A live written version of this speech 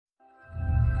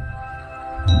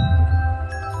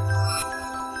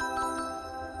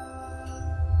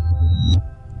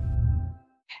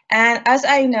And as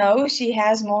I know, she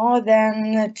has more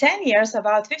than 10 years,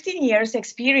 about 15 years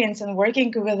experience in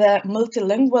working with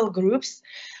multilingual groups.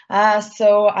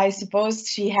 So I suppose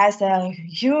she has a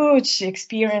huge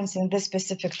experience in this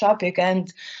specific topic,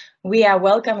 and we are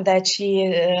welcome that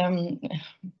she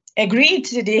agreed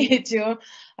today to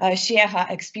share her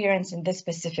experience in this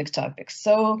specific topic.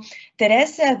 So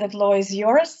Teresė, the floor is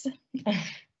yours.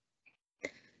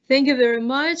 Thank you very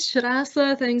much,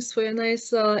 Rasa. Thanks for your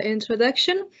nice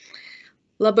introduction.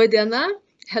 Laba diena.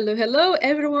 Hello, hello,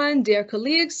 everyone, dear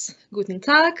colleagues. Guten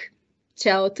Tag.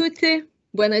 Ciao tutti.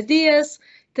 Buenos dias.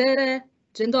 Tere.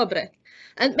 Dzień dobry.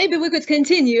 And maybe we could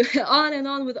continue on and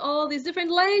on with all these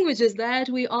different languages that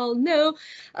we all know.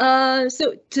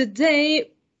 So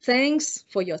today, thanks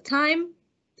for your time.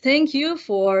 Thank you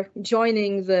for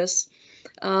joining this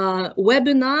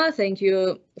webinar. Thank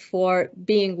you for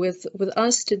being with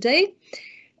us today.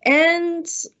 And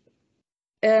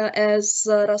as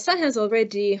Rasa has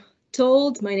already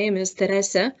told, my name is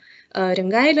Teresė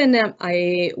Ringailienė.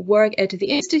 I work at the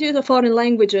Institute of Foreign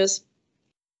Languages.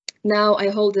 Now I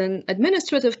hold an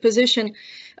administrative position.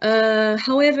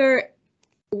 However,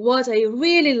 what I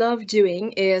really love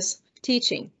doing is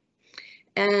teaching.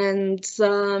 And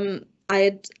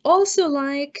I'd also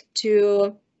like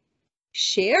to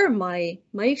share my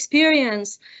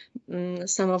experience,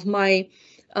 some of my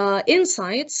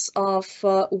insights of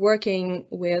working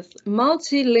with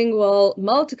multilingual,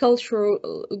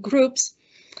 multicultural groups.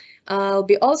 I'll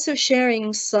be also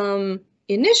sharing some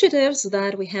initiatives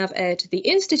that we have at the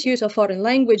Institute of Foreign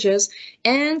Languages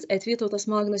and at Vytautas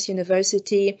Magnus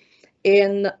University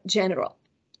in general.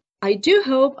 I do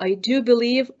hope, I do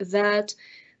believe that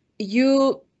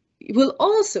you will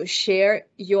also share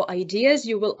your ideas,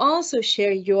 you will also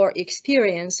share your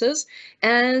experiences,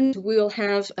 and we'll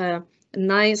have a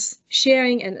nice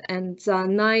sharing and a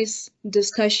nice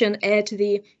discussion at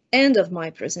the end of my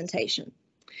presentation.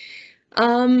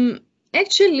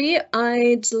 Actually,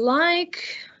 I'd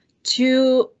like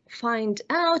to find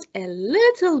out a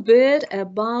little bit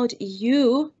about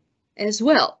you as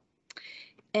well.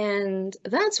 And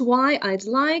that's why I'd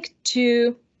like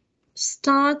to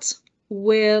start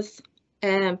with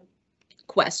a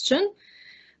question.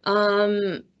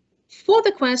 For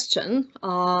the question,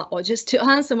 or just to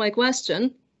answer my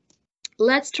question,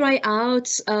 let's try out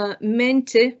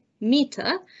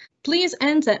Mentimeter. Please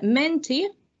enter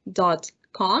menti.com.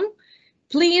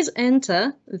 Please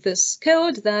enter this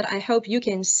code that I hope you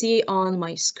can see on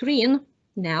my screen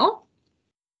now.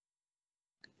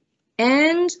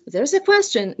 And there's a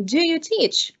question: do you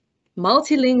teach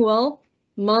multilingual,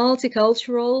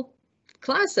 multicultural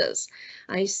classes?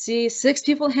 I see 6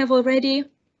 people have already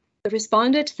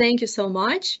responded. Thank you so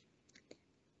much.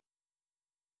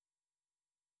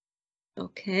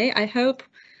 Okay, I hope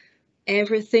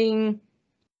everything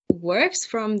works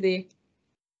from the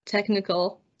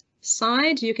technical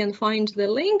side. You can find the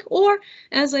link, or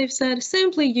as I've said,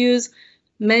 simply use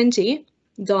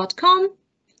menti.com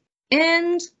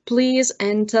and please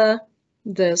enter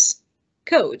this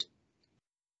code.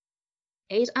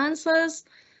 8 answers.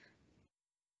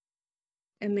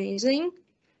 Amazing.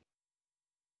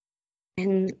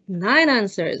 And 9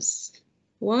 answers.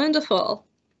 Wonderful.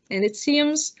 And it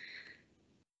seems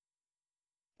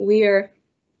we're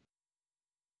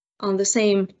on the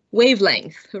same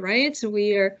wavelength, right?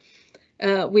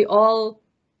 We all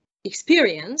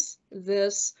experience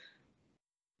this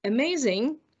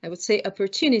amazing, I would say,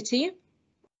 opportunity.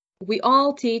 We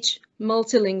all teach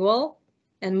multilingual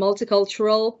and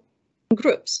multicultural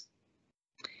groups.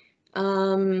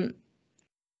 I'm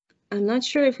not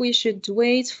sure if we should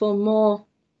wait for more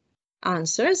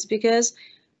answers, because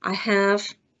I have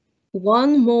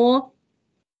one more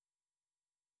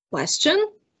question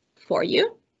for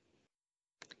you.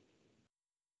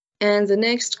 And the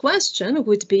next question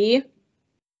would be,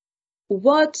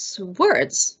 what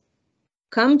words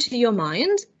come to your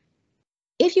mind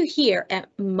if you hear a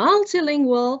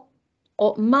multilingual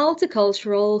or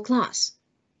multicultural class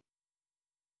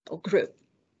or group?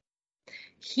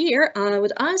 Here, I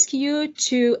would ask you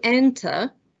to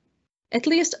enter at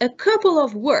least a couple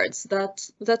of words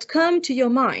that come to your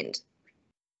mind.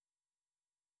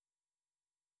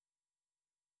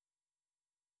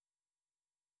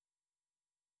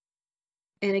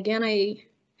 And again, I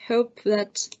hope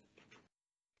that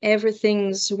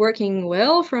everything's working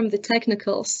well from the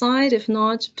technical side. If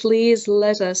not, please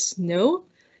let us know.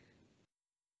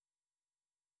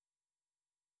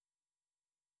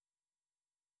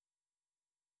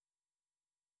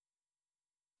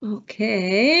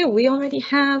 Okay, we already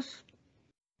have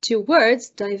 2 words,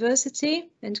 diversity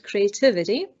and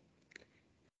creativity.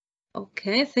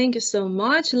 Okay, thank you so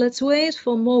much. Let's wait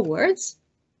for more words.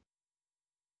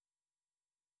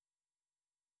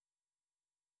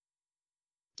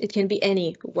 It can be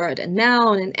any word, a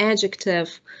noun, an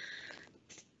adjective,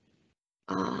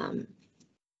 a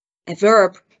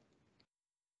verb.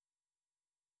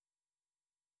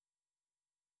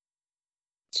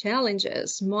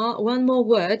 Challenges, one more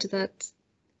word that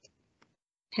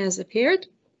has appeared.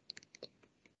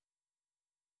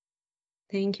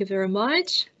 Thank you very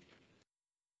much.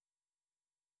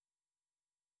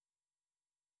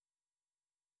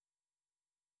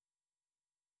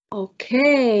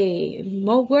 Okay,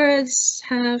 more words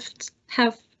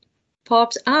have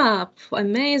popped up.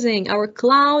 Amazing. Our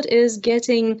cloud is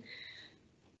getting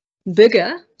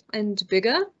bigger and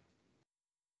bigger.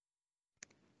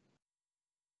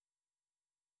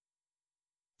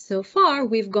 So far,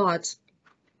 we've got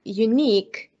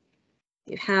unique,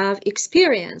 you have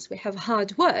experience, we have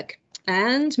hard work,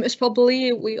 and most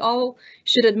probably we all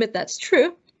should admit that's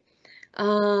true.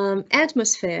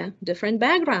 Atmosphere, different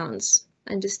backgrounds,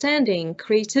 understanding,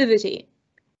 creativity,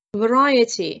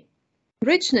 variety,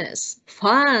 richness,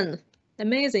 fun,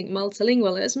 amazing,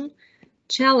 multilingualism,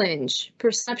 challenge,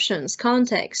 perceptions,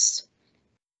 context,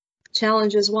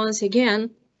 challenges once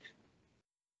again.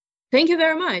 Thank you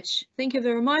very much. Thank you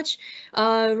very much.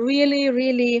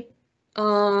 Really,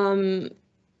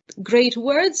 great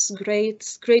words,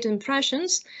 great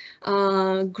impressions,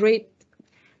 great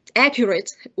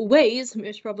accurate ways,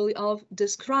 most probably, of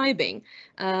describing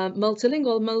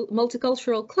multilingual,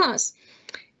 multicultural class.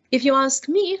 If you ask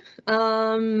me,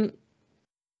 or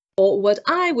what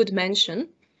I would mention,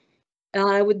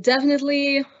 I would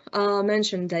definitely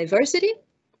mention diversity.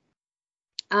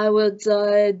 I would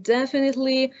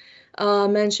definitely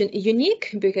mention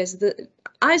unique, because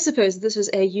I suppose this is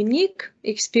a unique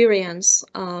experience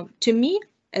to me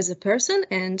as a person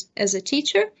and as a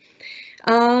teacher.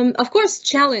 Of course,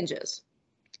 challenges.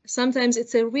 Sometimes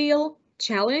it's a real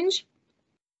challenge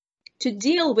to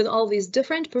deal with all these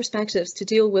different perspectives, to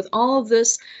deal with all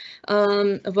this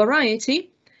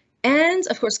variety, and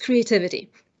of course,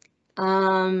 creativity.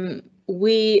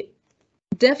 We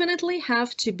definitely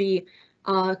have to be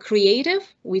creative.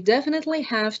 We definitely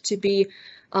have to be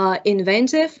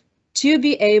inventive to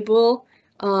be able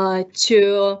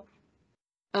to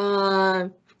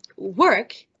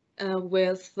work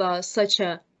with such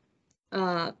a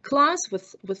class,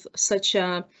 with such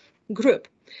a group.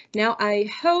 Now, I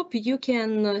hope you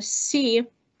can see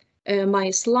my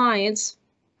slides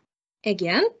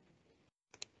again.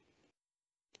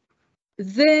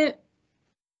 The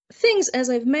things, as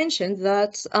I've mentioned,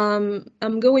 that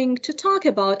I'm going to talk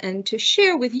about and to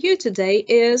share with you today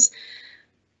is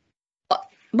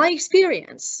my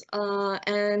experience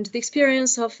and the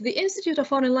experience of the Institute of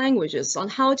Foreign Languages on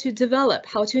how to develop,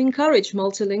 how to encourage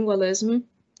multilingualism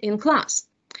in class.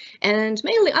 And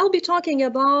mainly I'll be talking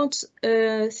about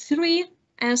 3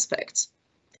 aspects.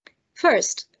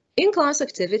 First, in-class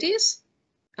activities,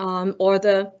 or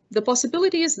the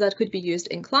possibilities that could be used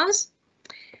in class.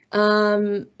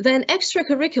 Then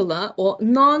extracurricular or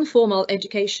non-formal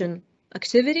education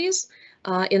activities.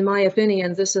 In my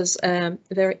opinion, this is a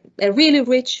really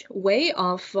rich way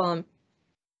of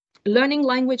learning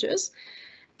languages,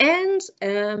 and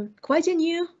quite a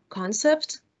new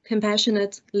concept,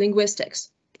 compassionate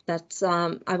linguistics, that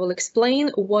I will explain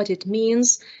what it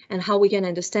means and how we can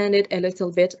understand it a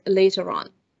little bit later on.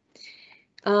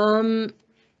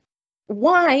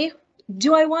 Why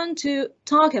do I want to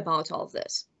talk about all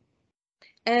this?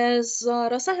 As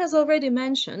Rasa has already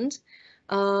mentioned,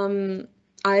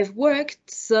 I've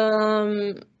worked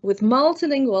with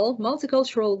multilingual,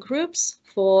 multicultural groups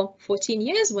for 14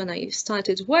 years. When I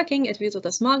started working at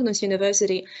Vytautas Magnus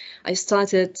University, I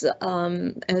started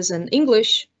as an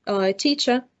English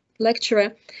teacher,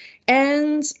 lecturer,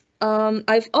 and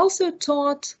I've also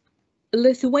taught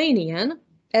Lithuanian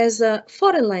as a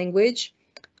foreign language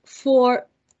for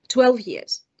 12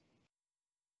 years.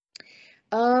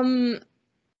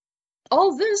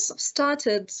 All this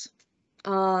started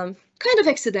kind of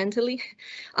accidentally.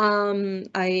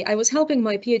 I was helping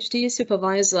my PhD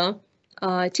supervisor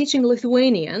teaching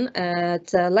Lithuanian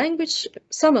at a language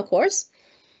summer course,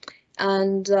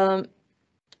 and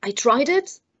I tried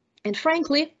it, and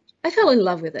frankly, I fell in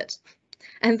love with it.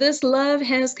 And this love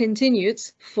has continued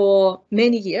for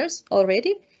many years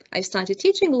already. I started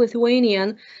teaching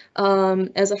Lithuanian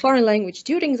as a foreign language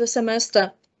during the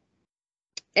semester,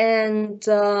 and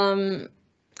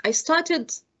I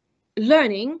started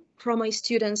learning from my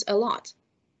students a lot.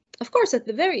 of course, at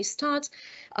the very start,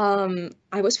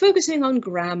 I was focusing on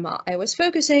grammar. I was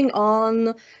focusing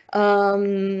on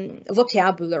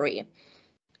vocabulary.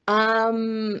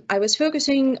 I was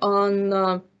focusing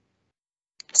on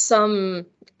some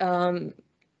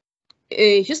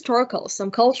historical,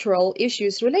 some cultural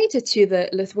issues related to the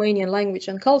Lithuanian language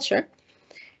and culture.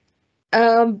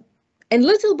 And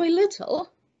little by little,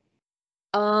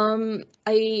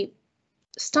 I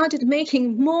started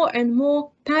making more and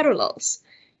more parallels,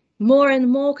 more and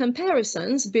more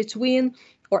comparisons between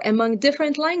or among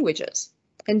different languages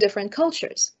and different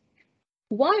cultures.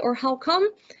 Why or how come?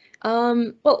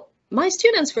 Well, my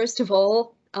students, first of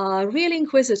all, are really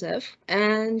inquisitive,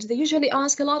 and they usually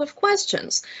ask a lot of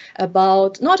questions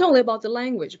about, not only about the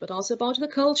language, but also about the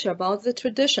culture, about the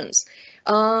traditions.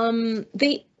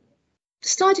 They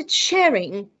started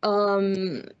sharing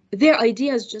their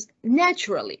ideas just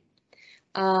naturally.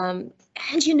 And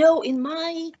you know, in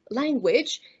my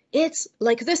language, it's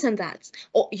like this and that.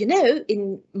 Or, you know,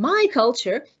 in my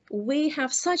culture, we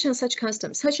have such and such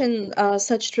customs,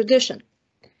 such tradition.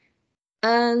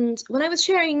 And when I was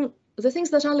sharing the things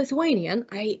that are Lithuanian,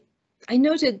 I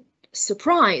noted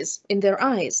surprise in their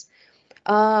eyes.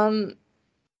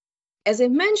 As I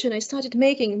mentioned, I started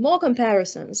making more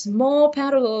comparisons, more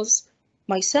parallels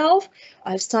myself.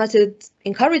 I've started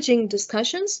encouraging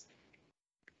discussions,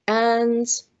 and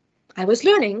I was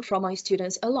learning from my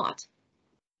students a lot.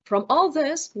 From all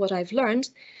this, what I've learned,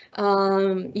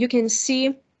 you can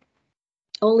see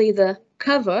only the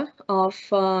cover of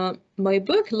my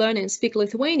book, Learn and Speak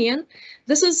Lithuanian.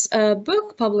 This is a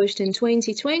book published in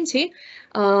 2020.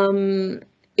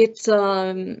 It's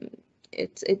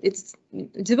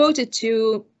devoted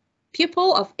to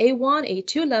people of A1,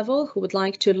 A2 level who would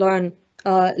like to learn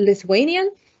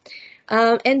Lithuanian.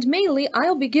 And mainly,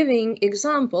 I'll be giving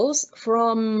examples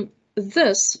from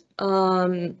this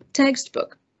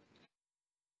textbook.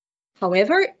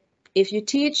 However, if you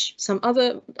teach some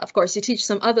other, of course, you teach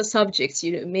some other subjects,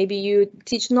 maybe you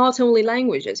teach not only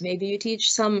languages, maybe you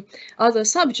teach some other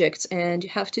subjects, and you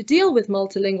have to deal with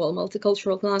multilingual,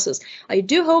 multicultural classes. I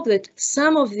do hope that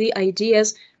some of the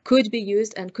ideas could be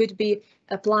used and could be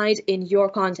applied in your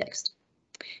context.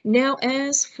 Now,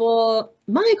 as for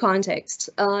my context,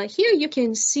 here you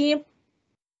can see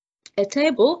a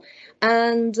table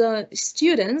and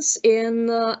students in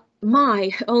my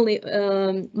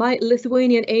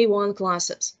Lithuanian A1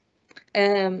 classes.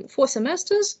 4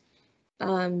 semesters,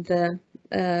 the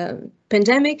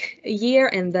pandemic year,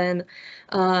 and then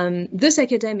this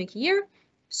academic year.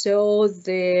 So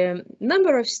the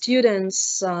number of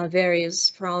students varies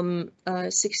from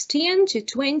 16 to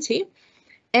 20,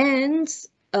 and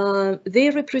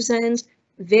they represent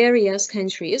various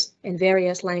countries and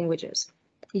various languages.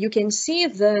 You can see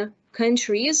the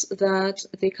countries that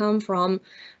they come from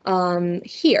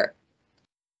here.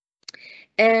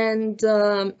 And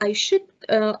I should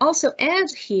also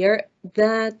add here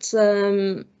that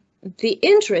the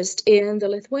interest in the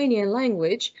Lithuanian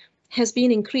language has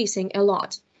been increasing a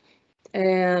lot.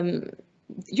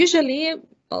 Usually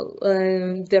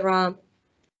there are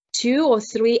 2 or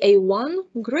 3 A1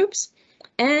 groups,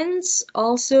 and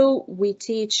also we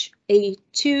teach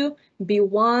A2,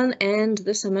 B1, and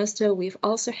this semester we've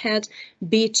also had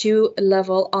B2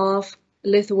 level of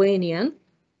Lithuanian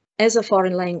as a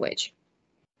foreign language.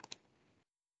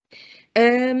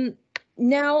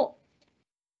 Now,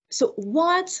 so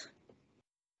what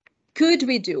could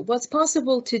we do? What's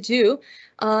possible to do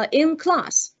in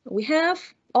class? We have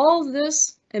all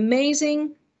this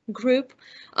amazing group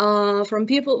from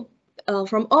people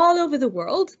from all over the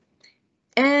world.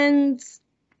 And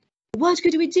what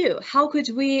could we do? How could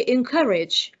we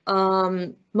encourage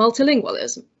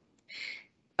multilingualism?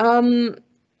 The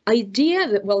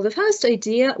first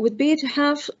idea would be to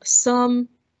have some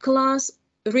class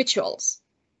rituals.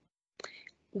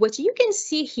 What you can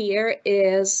see here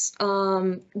is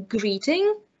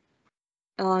greeting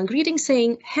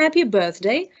saying happy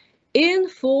birthday in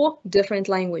 4 different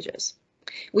languages.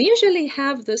 We usually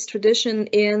have this tradition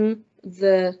in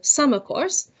the summer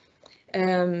course.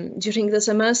 During the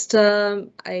semester,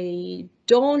 I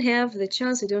don't have the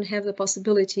chance, I don't have the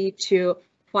possibility to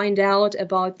find out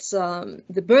about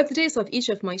the birthdays of each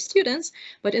of my students,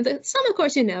 but in the summer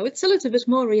course, you know, it's a little bit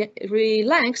more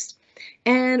relaxed.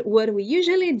 And what we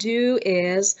usually do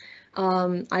is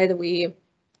either we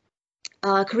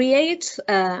create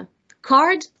a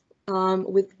card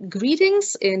with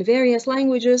greetings in various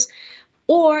languages,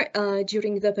 or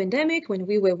during the pandemic, when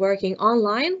we were working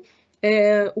online,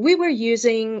 we were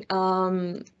using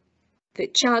the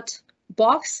chat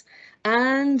box,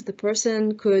 and the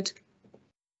person could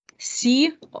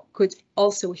see, could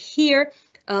also hear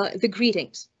the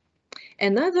greetings.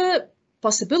 Another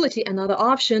possibility, another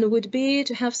option would be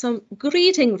to have some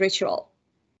greeting ritual,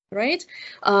 right?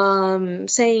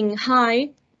 Saying hi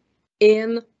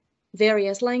in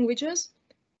various languages,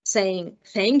 saying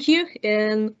thank you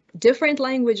in different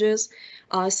languages,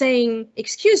 saying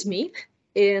excuse me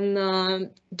in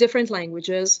different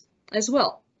languages as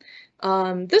well.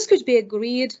 This could be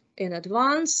agreed in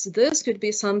advance. This could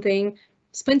be something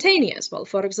spontaneous. Well,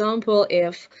 for example,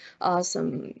 if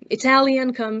some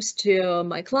Italian comes to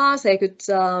my class, I could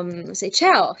say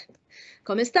ciao,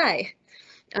 come stai?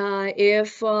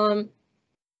 If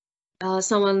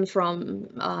someone from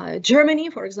Germany,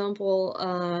 for example,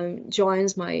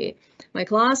 joins my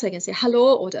class, I can say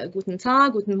hello oder guten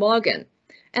Tag, guten Morgen,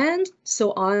 and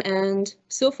so on and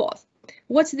so forth.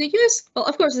 What's the use? Well,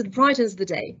 of course, it brightens the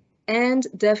day and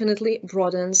definitely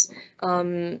broadens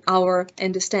our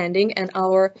understanding and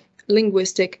our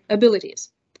linguistic abilities.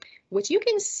 What you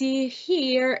can see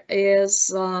here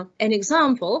is an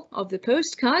example of the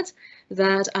postcard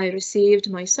that I received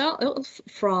myself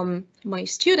from my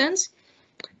students.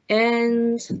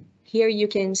 And here you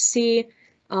can see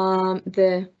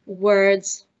the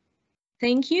words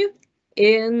thank you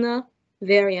in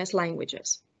various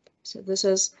languages. So this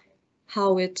is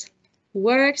how it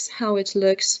works, how it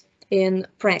looks in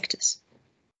practice.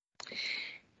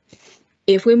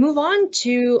 If we move on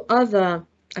to other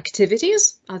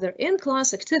activities, other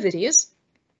in-class activities,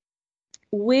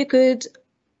 we could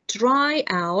try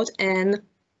out an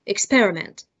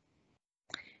experiment.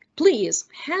 Please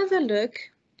have a look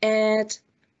at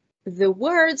the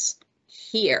words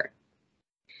here.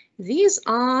 These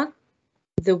are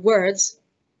the words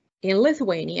in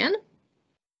Lithuanian.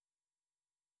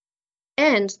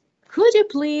 And could you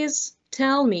please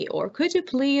tell me, or could you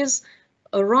please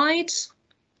write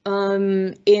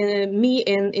in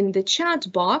the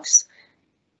chat box,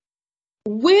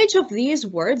 which of these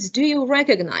words do you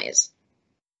recognize?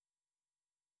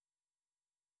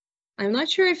 I'm not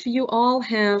sure if you all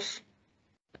have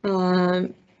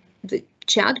the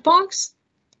chat box.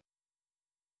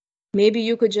 Maybe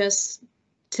you could just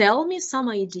tell me some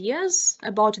ideas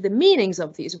about the meanings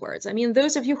of these words. I mean,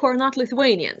 those of you who are not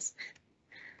Lithuanians.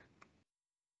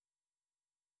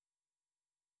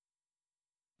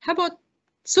 How about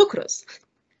cukrus?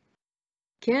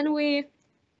 Can we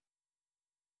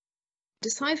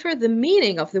decipher the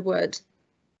meaning of the word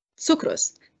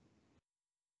cukrus?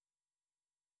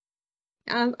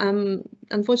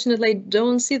 Unfortunately, I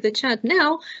don't see the chat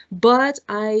now, but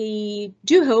I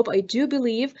do hope, I do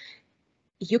believe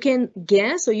you can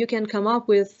guess, or you can come up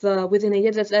with an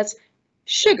idea that that's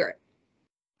sugar.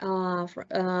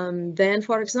 Then,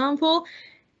 for example,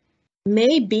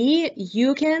 maybe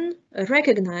you can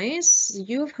recognize,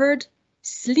 you've heard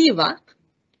sliva,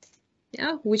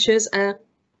 yeah, which is a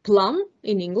plum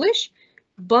in English,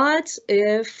 but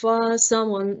if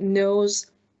someone knows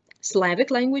Slavic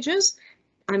languages,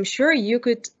 I'm sure you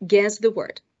could guess the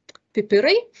word.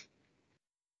 Pipirai.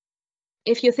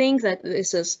 If you think that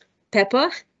this is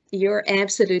pepper, you're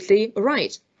absolutely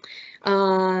right.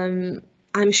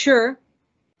 I'm sure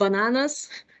bananas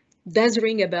does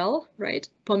ring a bell, right?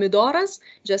 Pomidoras,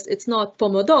 just it's not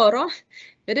pomodoro,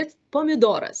 but it's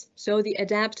pomidoras. So the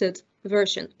adapted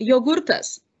version.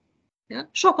 Yogurtas, yeah,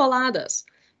 šokoladas,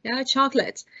 yeah,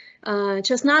 chocolate.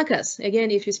 Česnakas,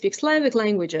 again, if you speak Slavic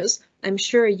languages, I'm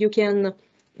sure you can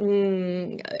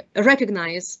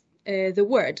recognize the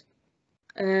word.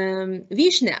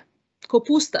 Vyšnia,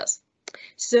 kopustas.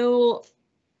 So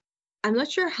I'm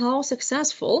not sure how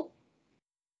successful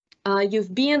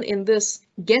you've been in this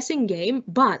guessing game,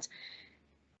 but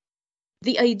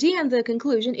the idea and the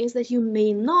conclusion is that you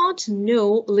may not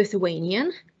know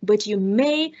Lithuanian, but you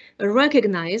may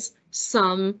recognize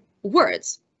some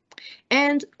words.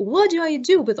 And what do I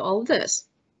do with all this?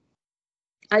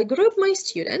 I group my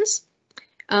students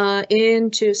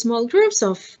into small groups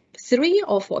of 3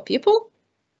 or 4 people.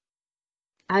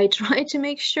 I try to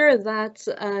make sure that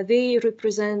they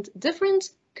represent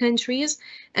different countries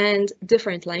and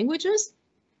different languages.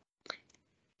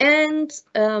 And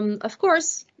of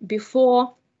course,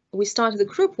 before we start the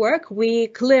group work, we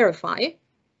clarify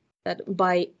that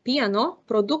by pieno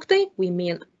produktai, we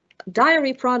mean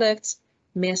dairy products,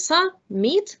 mėsa,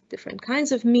 meat, different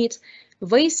kinds of meat,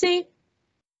 vaisiai,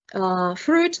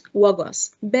 fruit,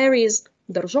 uogos, berries,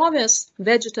 daržovės,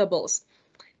 vegetables,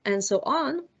 and so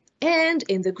on. And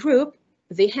in the group,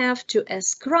 they have to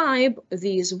ascribe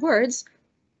these words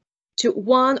to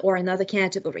one or another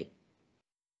category.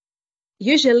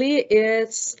 Usually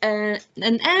it's an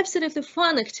absolutely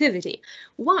fun activity.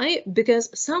 Why?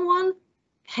 Because someone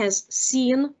has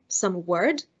seen some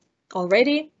word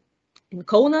already in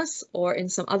Kaunas or in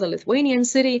some other Lithuanian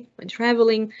city when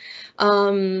traveling.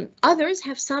 Others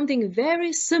have something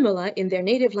very similar in their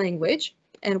native language.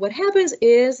 And what happens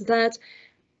is that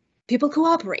people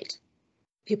cooperate.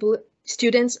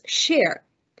 Students share.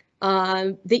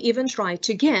 They even try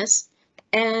to guess,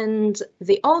 and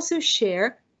they also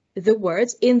share the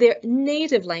words in their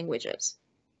native languages.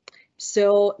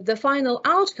 So the final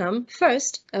outcome,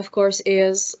 first, of course,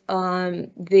 is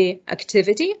the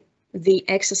activity, the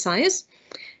exercise.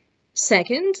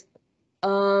 Second,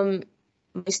 my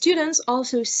students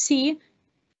also see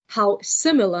how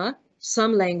similar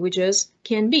some languages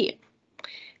can be.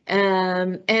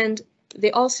 And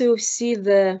they also see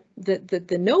the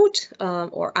note,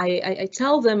 or I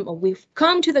tell them, or we've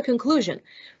come to the conclusion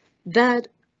that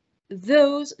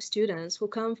those students who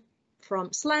come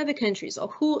from Slavic countries or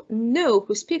who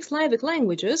speak Slavic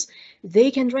languages,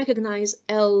 they can recognize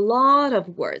a lot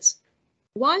of words.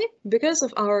 Why? Because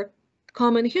of our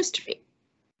common history.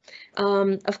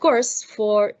 Of course,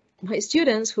 for my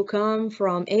students who come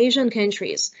from Asian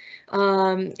countries,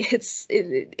 it's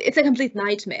a complete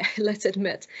nightmare, let's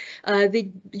admit.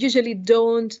 They usually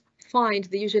don't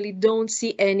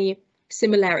see any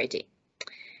similarity.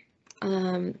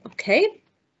 Okay.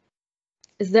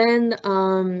 Then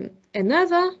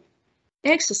another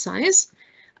exercise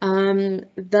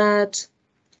that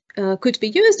could be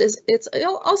used is it's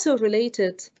also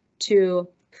related to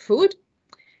food.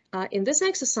 In this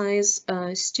exercise,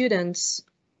 students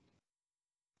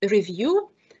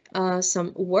review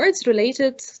some words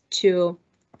related to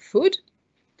food,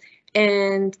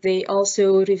 and they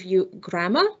also review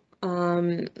grammar,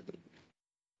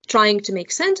 trying to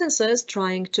make sentences,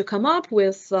 trying to come up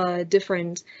with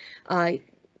different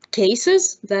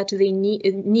cases that they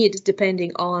need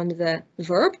depending on the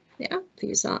verb. Yeah,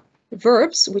 these are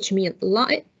verbs which mean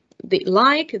they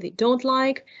don't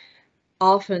like,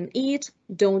 often eat,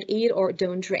 don't eat, or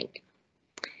don't drink.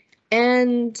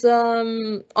 And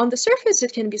on the surface,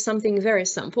 it can be something very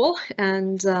simple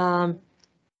and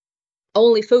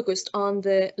only focused on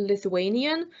the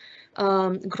Lithuanian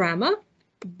grammar,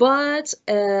 but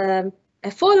a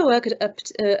follow-up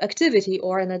activity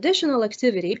or an additional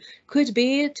activity could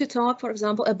be to talk, for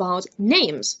example, about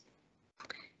names.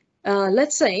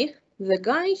 Let's say the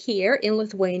guy here in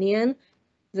Lithuanian,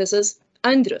 this is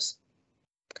Andrius.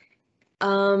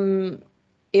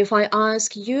 If I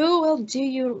ask you, well, do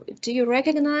you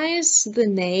recognize the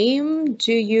name?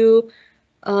 Do you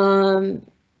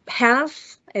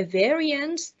have a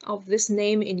variant of this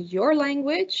name in your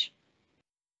language?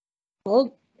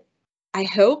 Well, I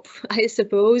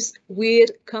suppose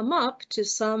we'd come up to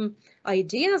some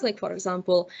ideas, like, for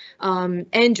example,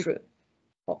 Andrew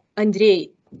or Andrei.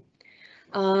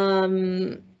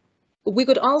 We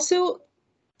could also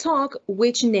talk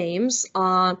which names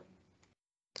are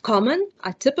common,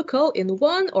 are typical in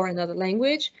one or another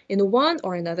language, in one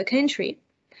or another country.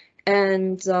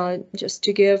 And just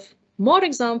to give more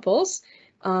examples,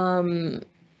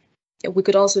 we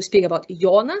could also speak about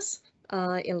Jonas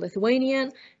in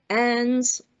Lithuanian, and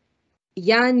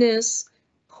Yanis,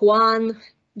 Juan,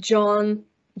 John,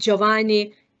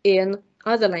 Giovanni in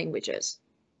other languages,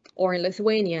 or in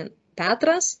Lithuanian,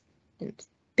 Petras, and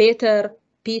Peter,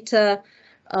 Peter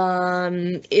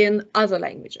in other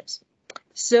languages.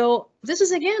 So this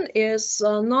is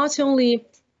not only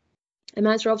a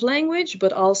matter of language,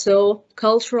 but also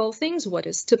cultural things. What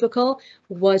is typical?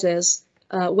 What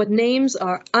names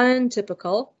are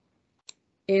untypical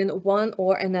in one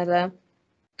or another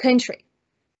country?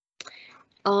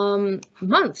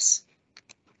 Months.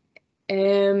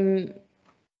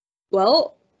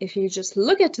 Well, if you just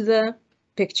look at the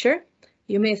picture,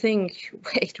 you may think,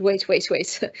 wait.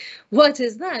 What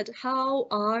is that? How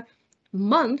are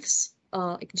months,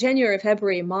 like January,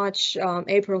 February, March,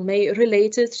 April, May,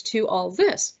 related to all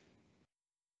this?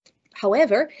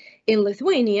 However, in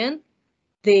Lithuanian,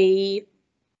 these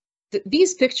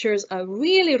pictures are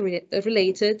really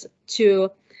related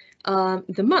to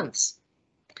the months.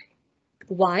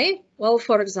 Why? Well,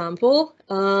 for example,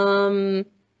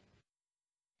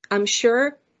 I'm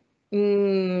sure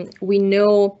we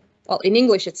know, well, in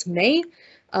English it's May.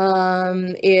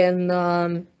 In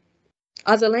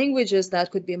other languages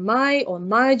that could be Mai or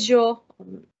Majo or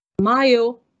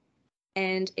Majo,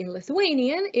 and in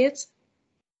Lithuanian it's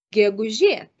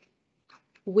Gegužė,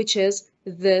 which is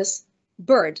this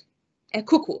bird, a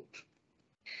cuckoo.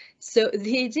 So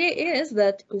the idea is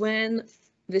that when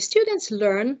the students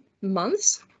learn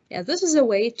months, this is a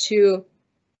way to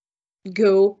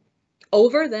go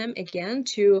over them again,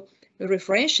 to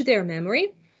refresh their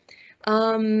memory.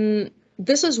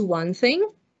 This is one thing.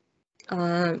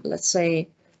 Let's say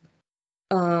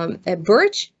a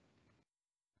birch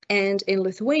and in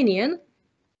Lithuanian,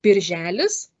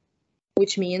 birželis,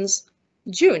 which means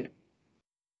June,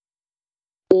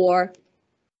 or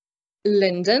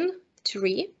linden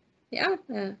tree, yeah,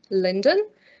 linden,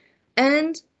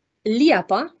 and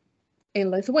liepa in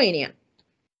Lithuanian.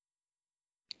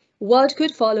 What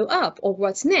could follow up, or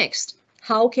what's next?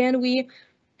 How can we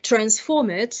transform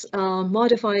it,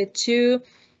 modify it to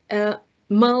a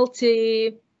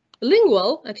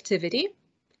multilingual activity?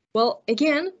 Well,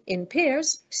 again, in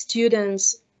pairs,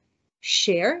 students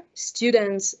share,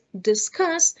 students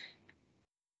discuss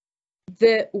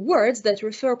the words that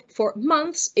refer for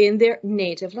months in their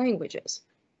native languages.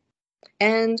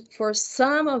 And for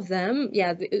some of them,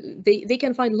 yeah, they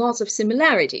can find lots of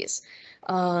similarities.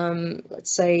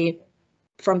 Let's say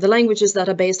from the languages that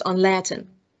are based on Latin.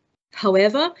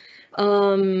 However,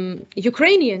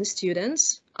 Ukrainian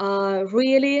students are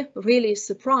really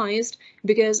surprised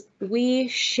because we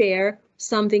share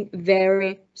something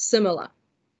very similar.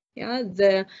 Yeah,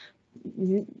 the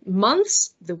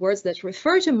months, the words that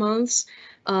refer to months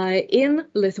in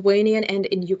Lithuanian and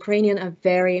in Ukrainian are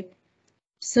very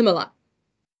similar.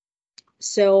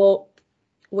 So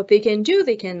what they can do,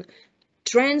 they can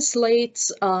translate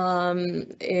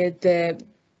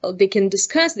they can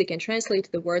discuss, they can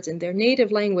translate the words in their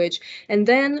native language, and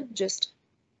then just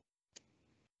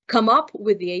come up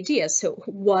with the idea. So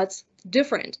what's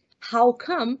different? How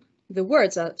come the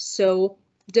words are so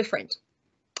different?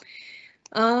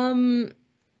 One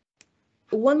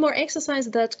more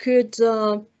exercise that could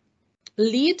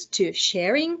lead to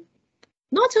sharing,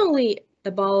 not only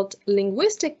about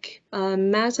linguistic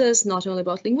matters, not only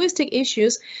about linguistic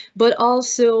issues, but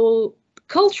also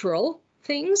cultural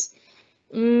things.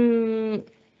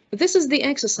 This is the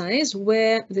exercise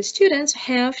where the students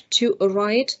have to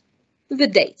write the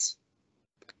dates.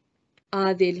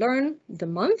 They learn the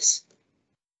months,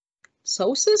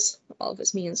 solstice, well,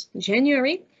 this means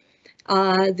January.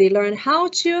 They learn how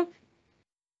to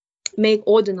make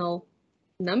ordinal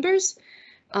numbers.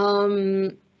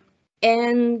 And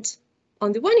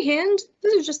on the one hand,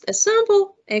 this is just a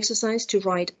simple exercise to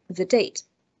write the date.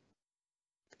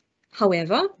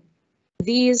 However,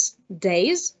 these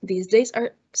days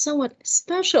are somewhat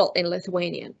special in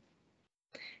Lithuanian.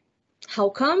 How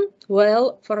come?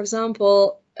 Well, for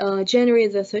example, January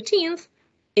the 13th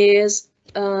is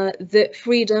the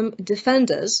Freedom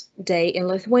Defenders Day in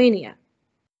Lithuania.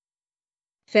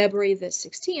 February the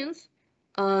 16th,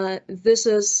 this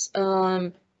is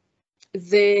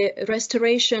the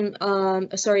restoration,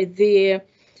 the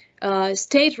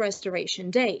State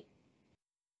Restoration Day.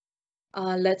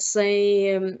 Let's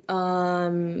say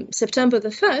September the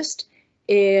 1st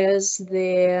is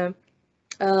the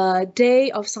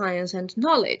Day of Science and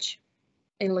Knowledge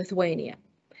in Lithuania.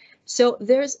 So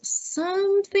there's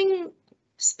something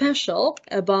special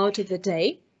about the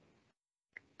day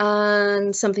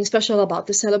and something special about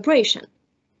the celebration,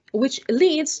 which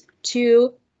leads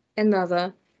to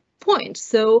another point.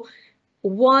 So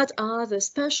what are the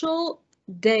special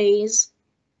days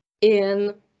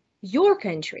in your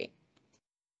country?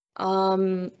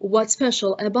 What's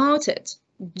special about it?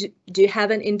 Do you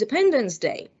have an Independence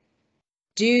Day?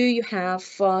 Do you have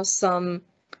some,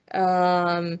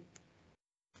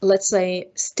 let's say,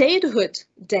 statehood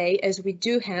day, as we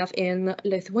do have in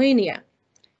Lithuania?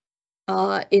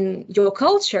 In your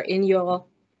culture, in your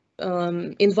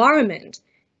environment,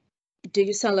 do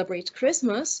you celebrate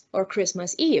Christmas or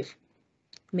Christmas Eve?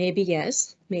 Maybe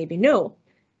yes, maybe no.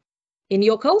 In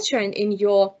your culture and in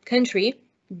your country,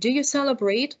 do you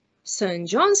celebrate St.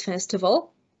 John's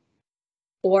Festival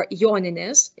or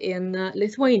Joninės in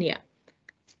Lithuania?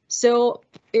 So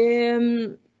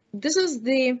this is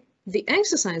the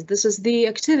exercise, this is the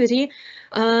activity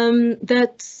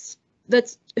that's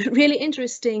really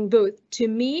interesting both to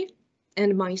me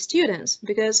and my students,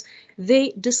 because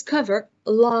they discover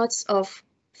lots of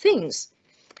things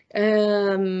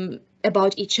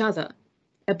about each other,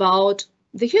 about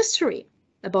the history,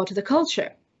 about the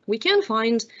culture. We can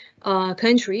find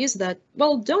countries that,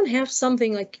 well, don't have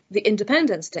something like the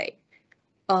Independence Day.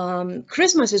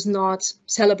 Christmas is not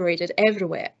celebrated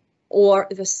everywhere, or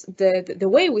the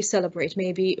way we celebrate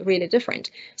may be really different.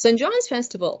 St. John's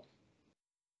Festival,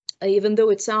 even though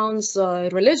it sounds a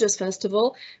religious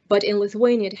festival, but in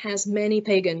Lithuania it has many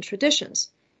pagan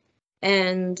traditions.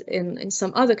 And in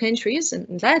some other countries, in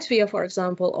Latvia, for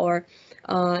example, or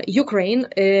Ukraine,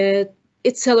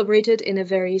 it's celebrated in a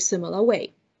very similar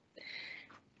way.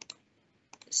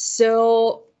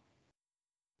 So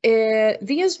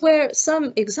these were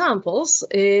some examples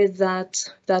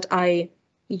that I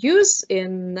use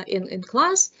in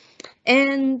class,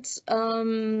 and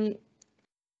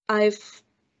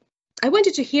I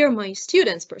wanted to hear my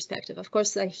students' perspective. Of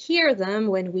course, I hear them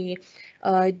when we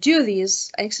do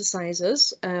these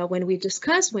exercises, when we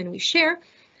discuss, when we share,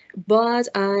 but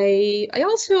I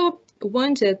also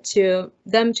wanted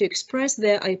them to express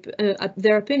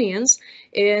their opinions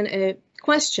in a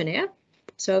questionnaire.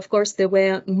 So of course there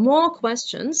were more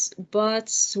questions,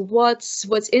 but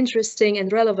what's interesting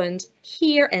and relevant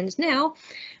here and now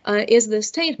is the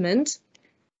statement: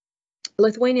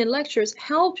 Lithuanian lectures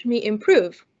helped me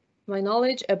improve my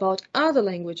knowledge about other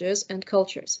languages and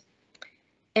cultures.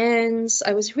 And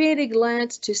I was really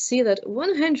glad to see that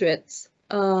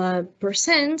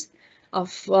 100%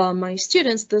 of my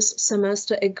students this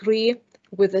semester agree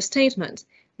with the statement.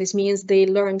 This means they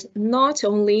learned not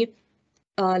only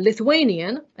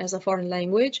Lithuanian as a foreign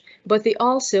language, but they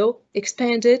also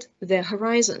expanded their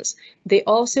horizons. They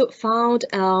also found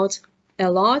out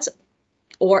a lot,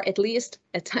 or at least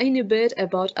a tiny bit,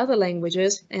 about other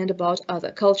languages and about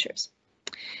other cultures.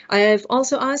 I have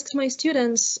also asked my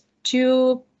students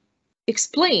to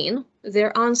explain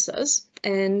their answers,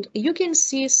 and you can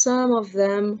see some of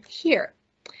them here.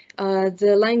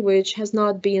 The language has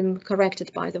not been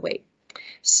corrected, by the way.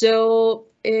 So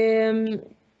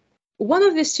one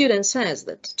of the students says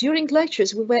that during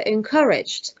lectures we were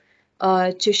encouraged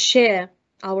to share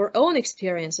our own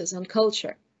experiences and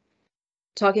culture,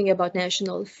 talking about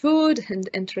national food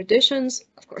and traditions.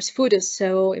 Of course, food is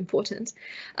so important,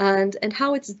 and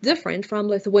how it's different from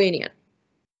Lithuanian.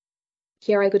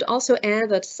 Here I could also add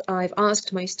that I've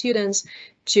asked my students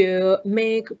to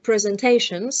make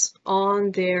presentations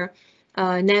on their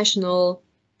national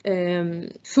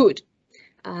food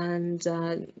and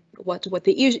what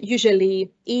they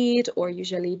usually eat or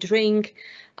usually drink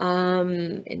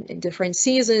in different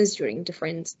seasons, during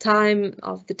different time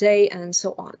of the day, and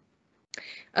so on.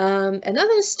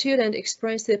 Another student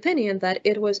expressed the opinion that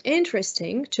it was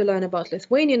interesting to learn about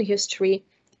Lithuanian history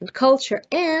and culture,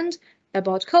 and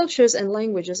about cultures and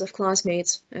languages of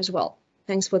classmates as well.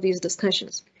 Thanks for these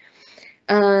discussions.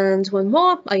 And one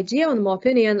more idea, one more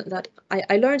opinion, that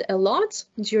I learned a lot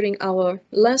during our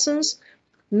lessons,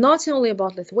 not only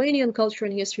about Lithuanian culture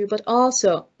and history, but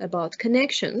also about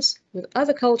connections with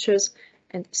other cultures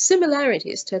and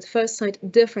similarities to, at first sight,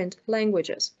 different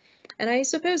languages. And I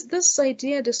suppose this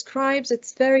idea describes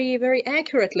it very, very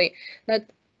accurately, that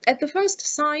at the first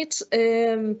sight,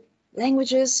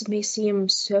 languages may seem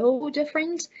so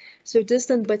different, so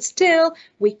distant, but still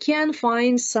we can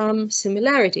find some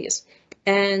similarities.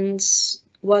 And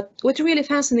what really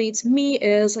fascinates me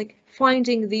is like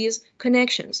finding these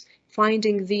connections,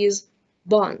 finding these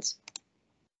bonds.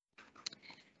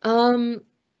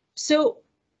 So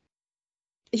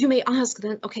you may ask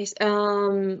then, okay,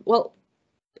 well,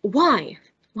 why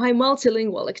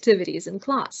multilingual activities in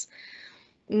class?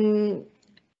 I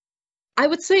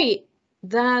would say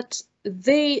that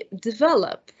they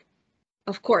develop,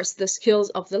 of course, the skills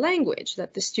of the language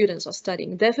that the students are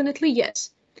studying, definitely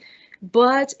yes.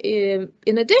 But in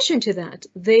addition to that,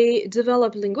 they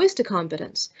develop linguistic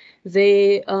competence,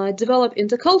 they develop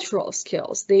intercultural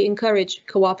skills, they encourage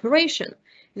cooperation,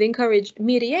 they encourage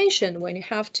mediation when you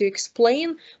have to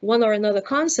explain one or another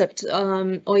concept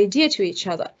or idea to each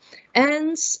other.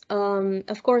 And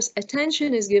of course,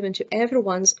 attention is given to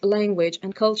everyone's language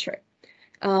and culture.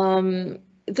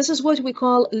 This is what we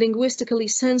call linguistically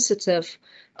sensitive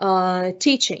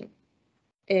teaching.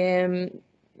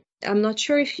 I'm not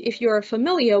sure if you're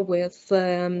familiar with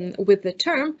the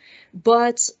term,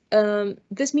 but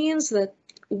this means that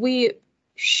we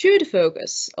should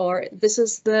focus, or this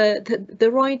is the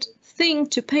right thing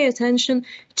to pay attention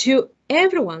to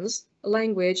everyone's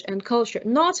language and culture,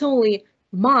 not only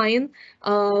mine,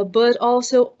 but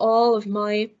also all of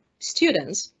my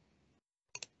students.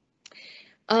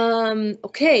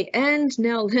 Okay, and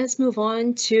now let's move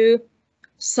on to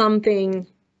something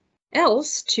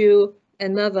else, to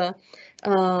another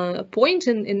point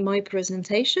in my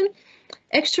presentation: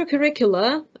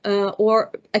 extracurricular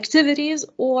or activities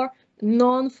or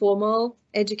non-formal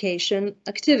education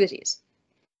activities.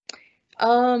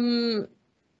 Well,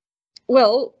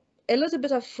 a little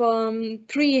bit of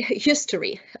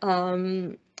prehistory.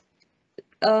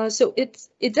 So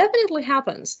it definitely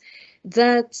happens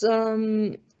that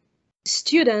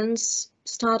students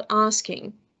start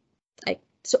asking, like,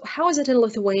 so how is it in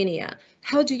Lithuania?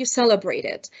 How do you celebrate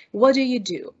it? What do you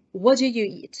do? What do you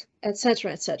eat?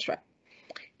 Etc., etc.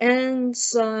 And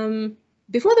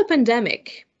before the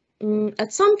pandemic,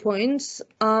 at some point,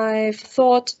 I've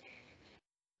thought,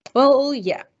 well,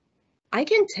 yeah, I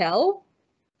can tell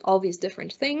all these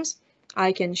different things.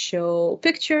 I can show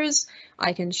pictures,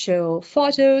 I can show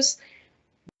photos,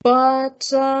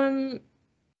 but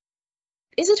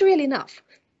is it really enough?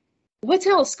 what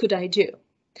else could I do?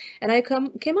 And I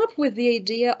came up with the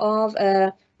idea of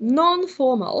a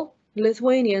non-formal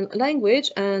Lithuanian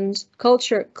language and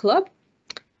culture club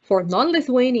for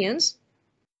non-Lithuanians.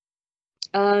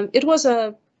 It was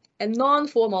a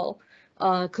non-formal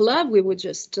club. We would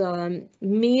just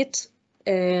meet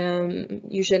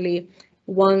usually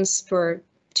once per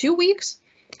 2 weeks.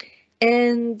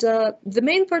 And the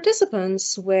main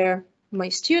participants were my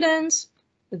students,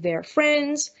 their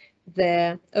friends,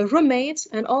 their roommates,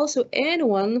 and also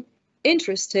anyone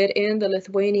interested in the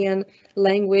Lithuanian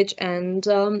language and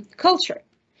culture.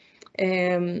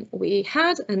 We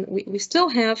had, and we still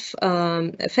have,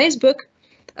 a Facebook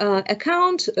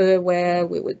account where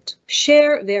we would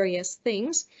share various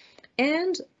things,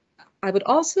 and I would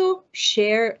also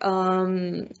share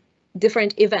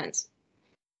different events.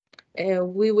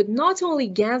 We would not only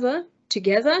gather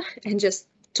together and just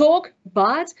talk,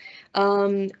 but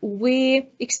we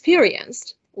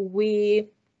experienced, we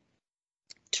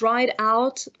tried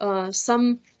out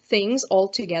some things all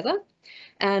together.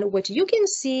 And what you can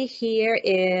see here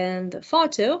in the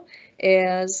photo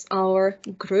is our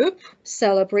group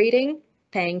celebrating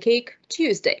Pancake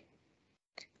Tuesday.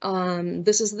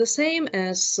 This is the same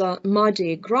as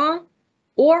Mardi Gras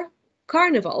or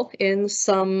Carnival in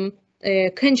some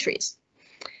countries.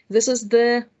 This is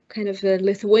the kind of a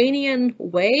Lithuanian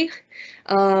way.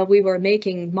 We were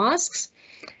making masks,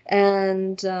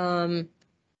 and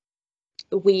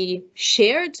we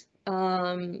shared,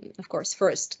 of course,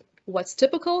 first what's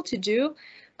typical to do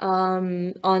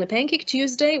on a Pancake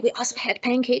Tuesday. We also had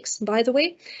pancakes, by the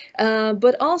way,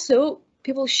 but also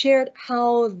people shared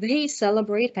how they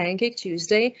celebrate Pancake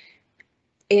Tuesday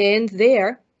in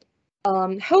their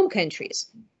home countries.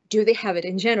 Do they have it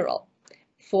in general?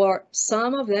 For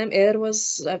some of them, it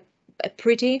was a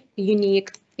pretty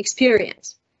unique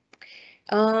experience.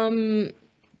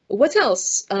 What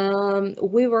else?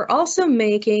 We were also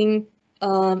making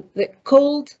the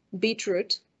cold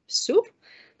beetroot soup.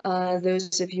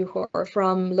 Those of you who are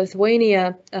from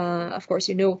Lithuania, of course,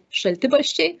 you know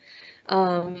šaltibarščiai.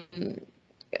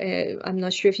 I'm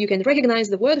not sure if you can recognize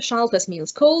the word. Šaltas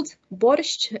means cold.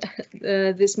 Borscht,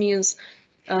 this means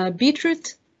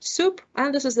beetroot soup,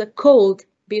 and this is a cold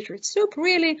beetroot soup.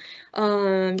 Really,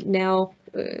 now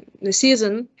the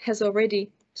season has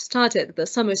already started, the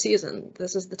summer season.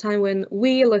 This is the time when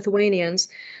we Lithuanians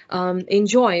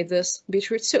enjoy this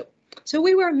beetroot soup. So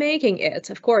we were making it.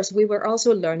 Of course, we were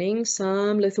also learning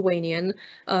some Lithuanian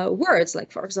words,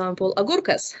 like, for example,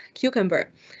 agurkas, cucumber,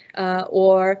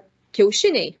 or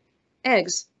kiaušiniai,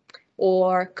 eggs,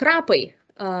 or krapai,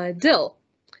 dill,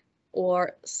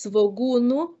 or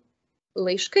svogūnų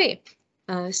laiškai,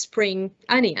 spring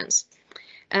onions.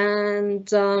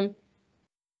 And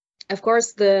of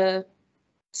course, the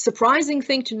surprising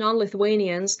thing to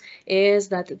non-Lithuanians is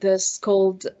that this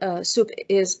cold soup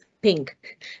is pink.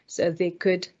 So they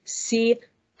could see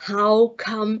how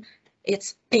come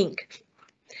it's pink.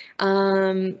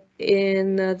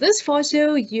 In this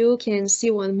photo, you can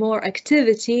see one more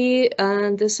activity,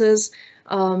 and this is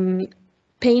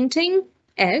painting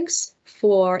eggs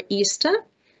for Easter.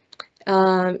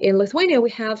 In Lithuania, we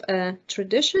have a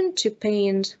tradition to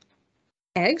paint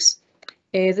eggs.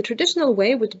 The traditional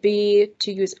way would be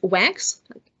to use wax,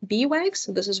 beeswax.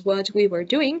 This is what we were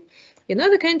doing. In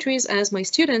other countries, as my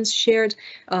students shared,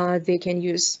 they can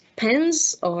use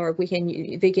pens, or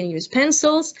they can use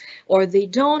pencils, or they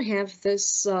don't have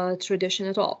this tradition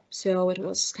at all. So it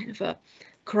was kind of a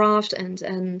craft and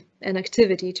an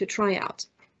activity to try out.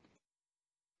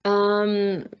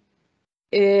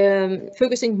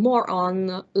 Focusing more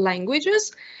on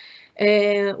languages,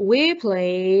 we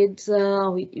played,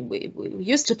 we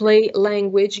used to play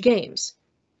language games.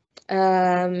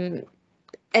 And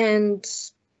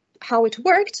how it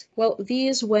worked? Well,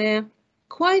 these were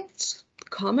quite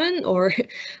common or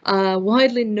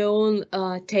widely known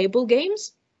table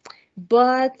games,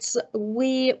 but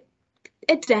we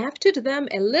adapted them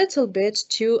a little bit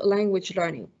to language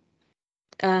learning.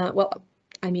 Well,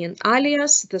 I mean,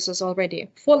 alias, this is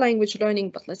already for language learning,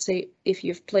 but let's say if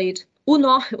you've played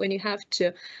Uno, when you have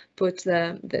to put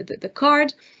the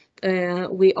card,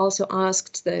 we also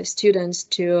asked the students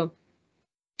to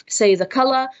say the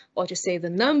color or to say the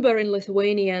number in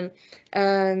Lithuanian,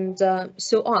 and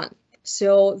so on.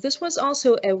 So this was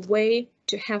also a way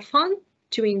to have fun,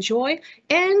 to enjoy,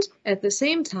 and at the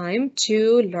same time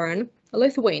to learn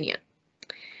Lithuanian.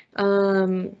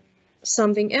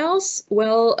 Something else,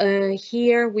 well,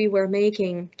 here we were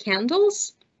making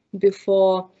candles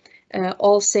before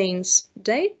All Saints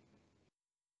Day,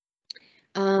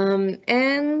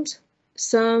 and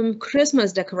some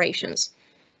Christmas decorations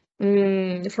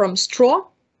from straw.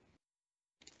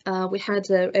 we had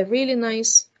a really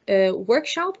nice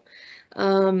workshop,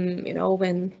 you know,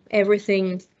 when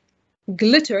everything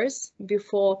glitters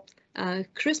before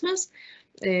Christmas,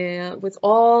 with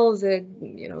all the,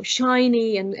 you know,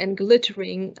 shiny and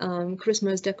glittering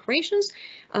Christmas decorations.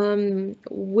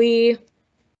 We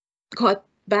got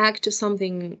back to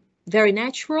something very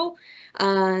natural,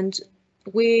 and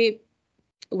we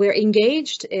were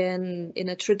engaged in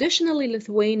a traditionally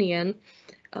Lithuanian,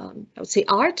 I would say,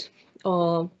 art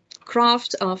or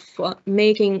craft of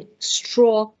making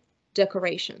straw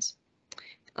decorations.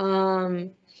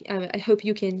 I hope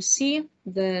you can see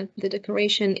the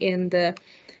decoration in the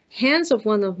hands of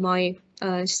one of my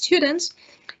students.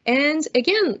 And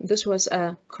again, this was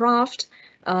a craft.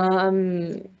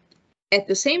 At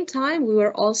the same time, we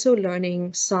were also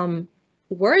learning some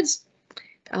words,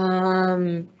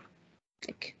 like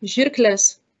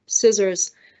žirklės,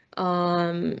 scissors,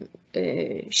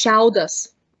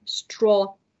 šiaudas,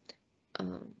 straw,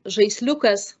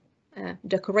 žaisliukas,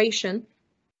 decoration,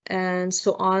 and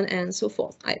so on and so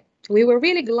forth. We were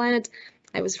really glad.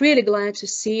 I was really glad to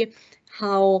see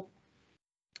how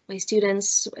my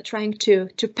students were trying to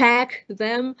pack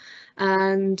them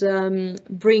and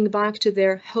bring back to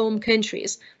their home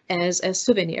countries as a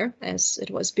souvenir, as it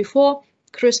was before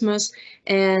Christmas,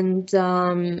 and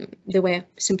they were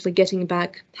simply getting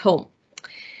back home.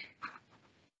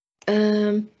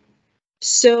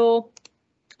 So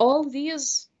all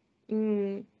these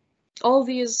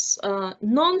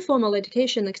non-formal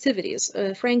education activities,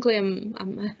 frankly,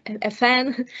 I'm a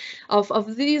fan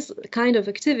of these kind of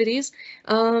activities.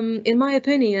 In my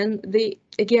opinion, they,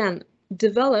 again,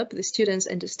 develop the students'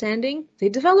 understanding, they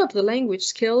develop the language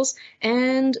skills,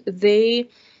 and they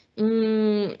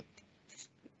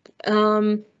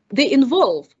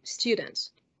involve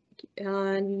students.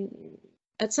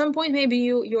 At some point, maybe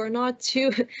you're not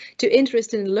too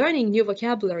interested in learning new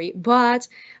vocabulary, but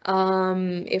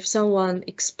if someone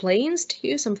explains to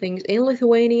you something in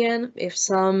Lithuanian, if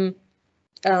some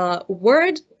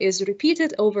word is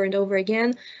repeated over and over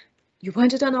again, you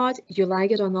want it or not, you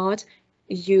like it or not,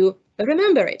 you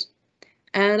remember it.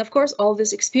 And of course, all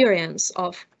this experience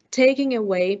of taking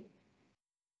away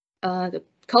the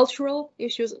cultural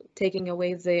issues, taking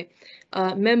away the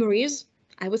memories,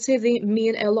 I would say they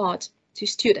mean a lot to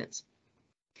students.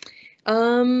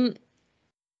 The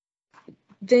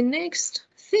next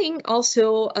thing,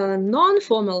 also a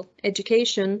non-formal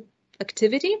education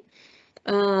activity,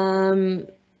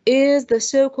 is the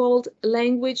so-called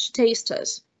language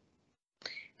tasters.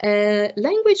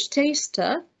 Language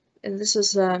taster, and this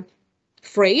is a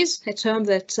phrase, a term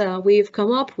that we've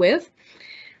come up with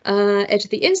at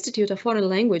the Institute of Foreign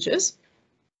Languages.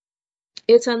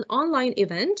 It's an online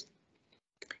event,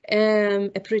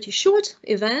 a pretty short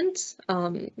event,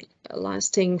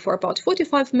 lasting for about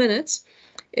 45 minutes.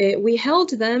 We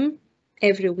held them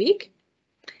every week,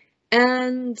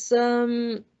 and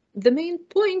the main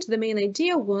point, the main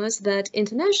idea was that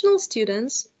international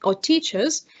students or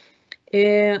teachers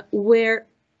were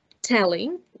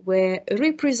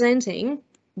representing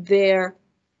their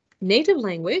native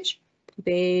language.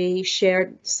 They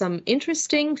shared some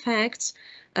interesting facts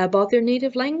about their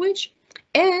native language,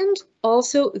 and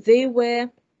also they were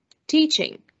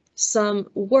teaching some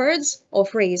words or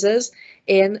phrases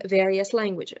in various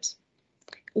languages.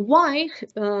 Why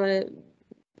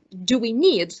do we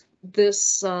need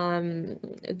these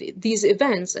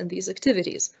events and these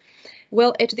activities?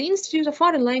 Well, at the Institute of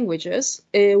Foreign Languages,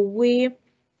 we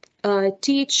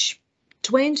teach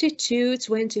 22,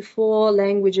 24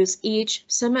 languages each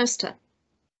semester.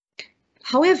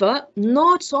 However,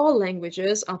 not all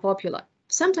languages are popular.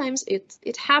 Sometimes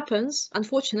it happens,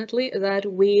 unfortunately,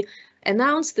 that we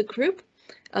announce the group,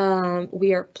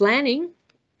 we are planning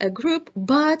a group,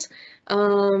 but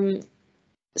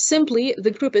simply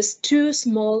the group is too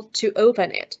small to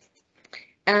open it.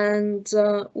 And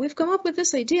we've come up with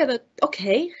this idea that,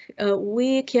 okay,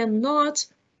 we cannot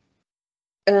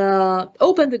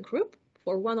open the group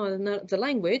for one or another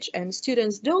language, and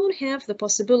students don't have the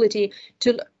possibility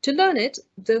to learn it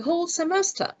the whole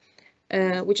semester,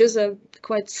 which is a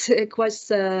quite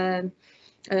a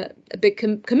big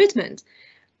commitment.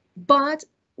 But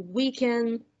we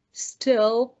can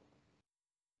still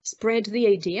spread the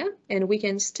idea, and we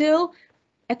can still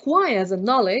acquire the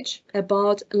knowledge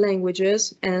about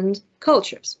languages and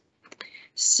cultures.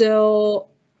 So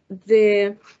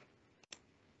here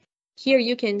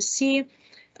you can see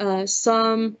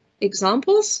some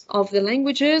examples of the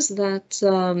languages that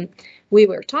we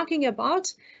were talking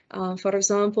about. For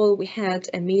example, we had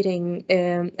a meeting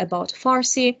about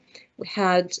Farsi, we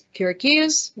had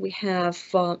Kyrgyz, we have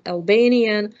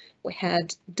Albanian, we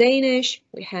had Danish,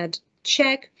 we had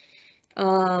Czech,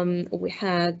 we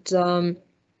had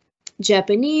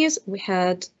Japanese, we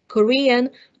had Korean,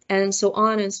 and so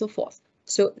on and so forth.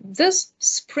 So this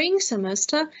spring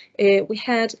semester, we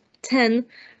had 10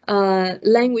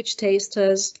 language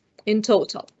tasters in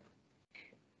total.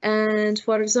 And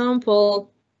for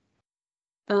example,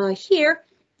 here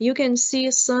you can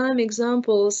see some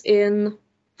examples in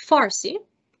Farsi.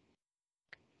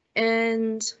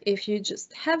 And if you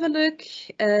just have a look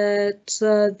at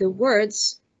the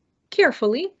words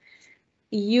carefully,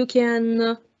 you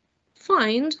can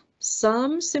find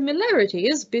some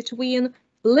similarities between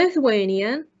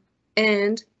Lithuanian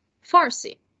and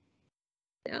Farsi.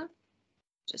 Yeah,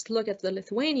 just look at the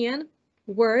Lithuanian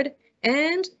word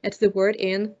and at the word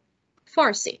in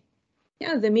Farsi.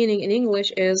 Yeah, the meaning in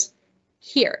English is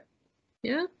here.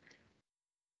 Yeah,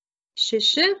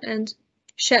 shishi and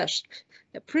shesh.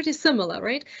 Pretty similar,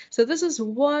 right? So this is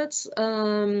what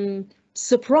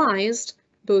surprised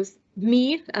both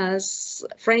me, as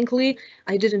frankly,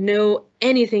 I didn't know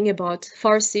anything about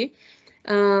Farsi,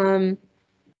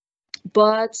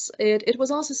 but it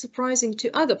was also surprising to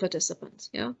other participants.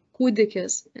 Yeah,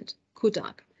 kudikis and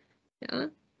kudak. Yeah,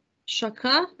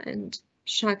 shaka and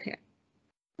shake.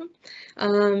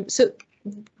 So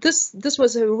this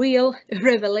was a real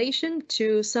revelation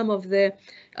to some of the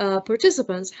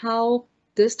participants, how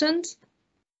distant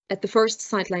at the first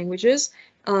sight languages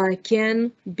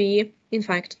can be, in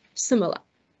fact, similar.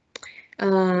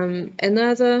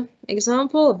 Another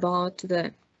example about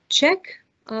the Czech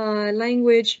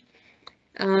language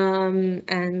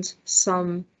and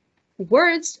some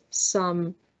words,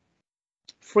 some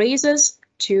phrases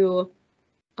to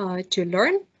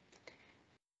learn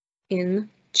in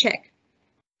Czech.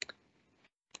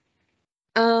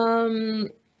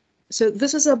 So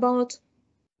this is about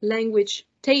language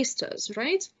tasters,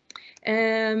 right?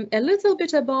 A little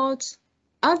bit about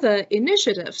other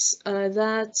initiatives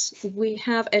that we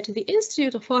have at the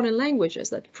Institute of Foreign Languages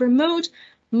that promote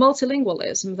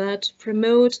multilingualism, that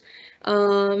promote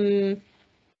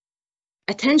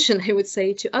attention, I would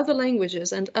say, to other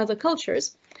languages and other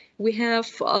cultures. We have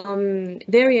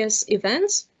various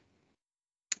events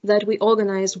that we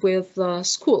organize with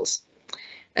schools.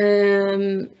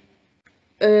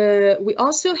 We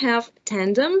also have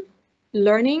tandem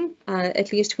learning,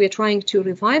 at least we're trying to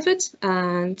revive it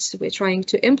and we're trying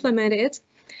to implement it.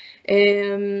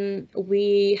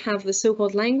 We have the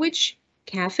so-called language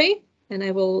cafe, and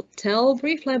I will tell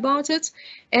briefly about it.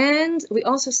 And we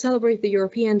also celebrate the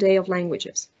European Day of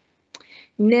Languages.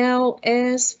 Now,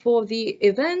 as for the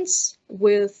events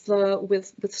with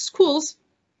schools,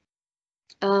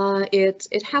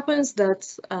 it happens that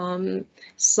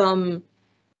some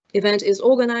event is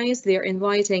organized, they're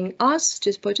inviting us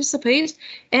to participate,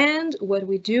 and what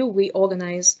we do, we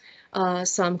organize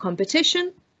some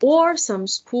competition, or some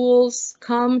schools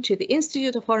come to the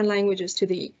Institute of Foreign Languages, to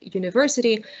the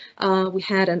university. We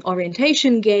had an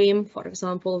orientation game, for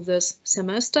example, this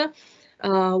semester,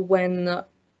 when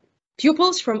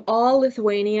pupils from all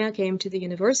Lithuania came to the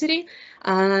university,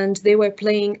 and they were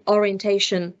playing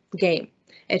orientation game.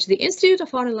 At the Institute of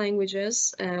Foreign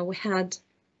Languages, we had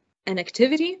an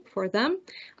activity for them.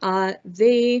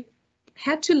 They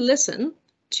had to listen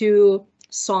to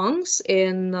songs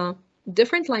in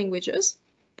different languages,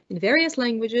 in various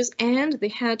languages, and they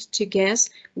had to guess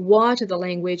what the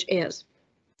language is.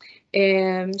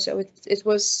 So it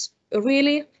was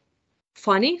really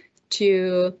funny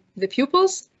to the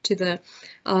pupils, to the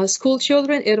school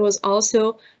children. It was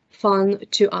also fun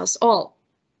to us all.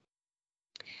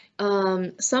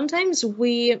 Sometimes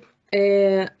we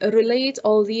relate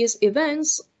all these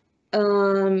events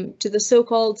to the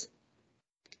so-called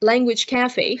language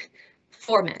cafe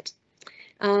format.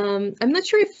 I'm not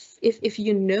sure if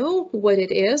you know what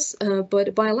it is,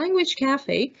 but by language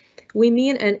cafe, we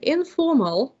mean an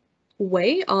informal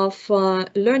way of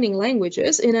learning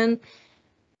languages in an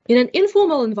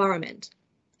informal environment.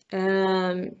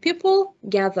 People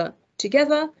gather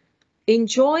together,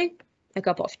 enjoy a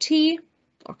cup of tea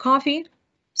or coffee,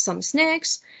 some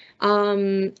snacks,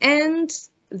 and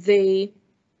they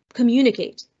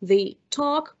communicate. They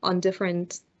talk on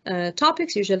different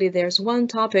topics. Usually there's one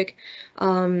topic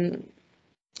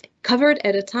covered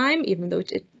at a time, even though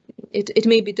it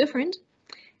may be different.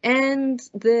 And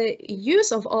the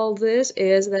use of all this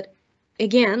is that,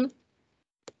 again,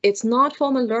 it's not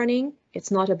formal learning.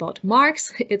 It's not about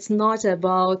marks. It's not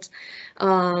about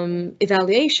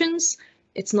evaluations.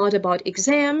 It's not about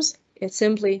exams. It's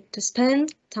simply to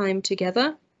spend time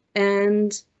together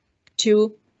and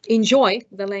to enjoy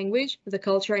the language, the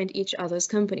culture, and each other's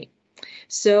company.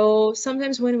 So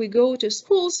sometimes when we go to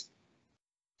schools,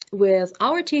 with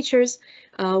our teachers,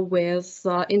 with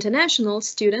international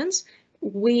students,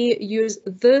 we use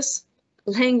this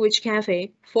language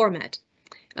cafe format.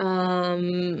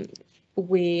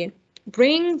 We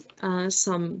bring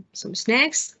some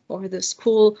snacks, or the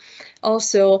school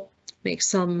also makes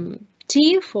some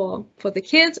tea for the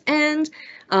kids, and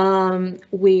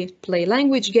we play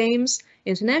language games.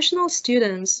 International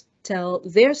students tell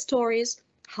their stories,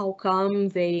 how come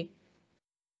they've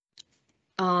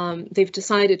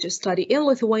decided to study in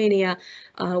Lithuania,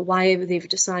 why they've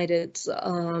decided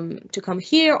to come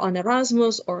here on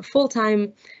Erasmus or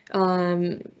full-time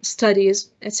studies,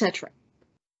 etc.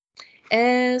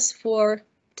 As for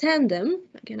tandem,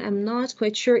 again, I'm not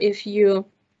quite sure if you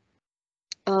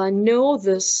know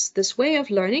this way of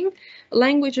learning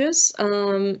languages.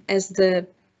 As the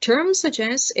term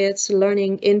suggests, it's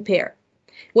learning in pair.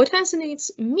 What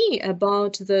fascinates me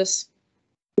about this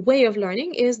way of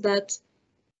learning is that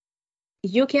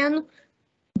you can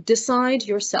decide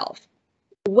yourself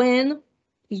when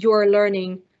you're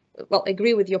learning, well,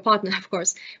 agree with your partner, of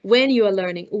course, when you are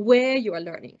learning, where you are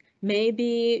learning.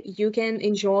 Maybe you can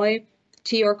enjoy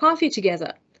tea or coffee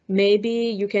together. Maybe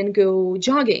you can go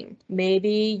jogging.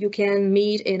 Maybe you can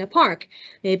meet in a park.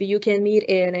 Maybe you can meet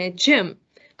in a gym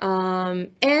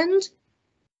and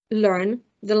learn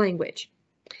the language.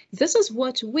 This is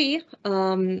what we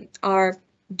are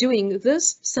doing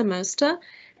this semester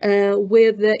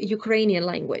with the Ukrainian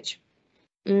language.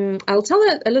 I'll tell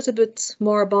a little bit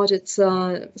more about it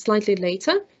slightly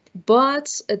later,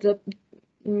 but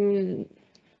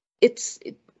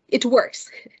it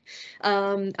works.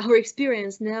 Our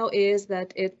experience now is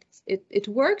that it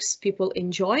works. People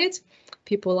enjoy it.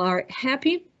 People are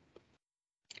happy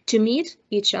to meet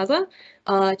each other,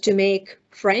 to make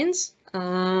friends.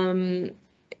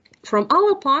 From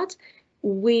our part,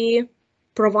 we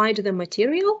provide the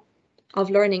material of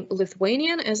learning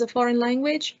Lithuanian as a foreign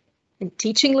language and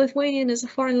teaching Lithuanian as a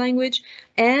foreign language,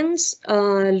 and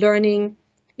learning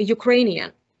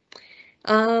Ukrainian.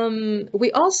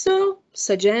 We also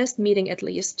suggest meeting at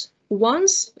least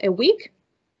once a week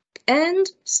and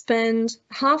spend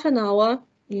half an hour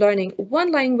learning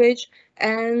one language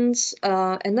and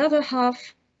another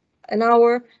half an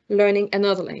hour learning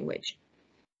another language.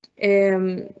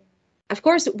 Of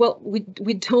course, well,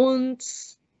 we don't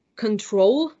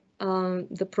control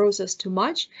the process too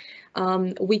much.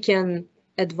 We can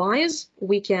advise,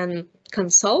 we can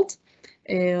consult,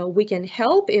 we can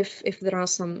help if there are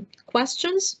some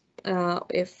questions,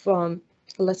 if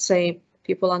let's say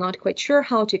people are not quite sure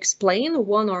how to explain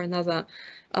one or another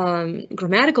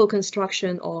grammatical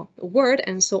construction or word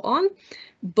and so on.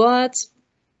 But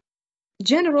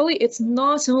generally, it's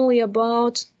not only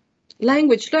about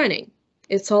language learning.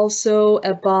 It's also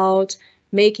about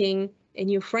making a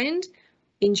new friend,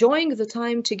 enjoying the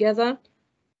time together,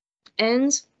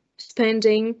 and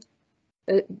spending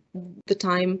the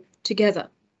time together.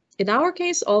 In our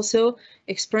case, also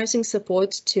expressing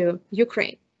support to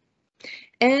Ukraine.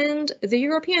 And the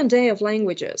European Day of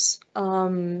Languages,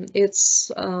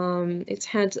 it's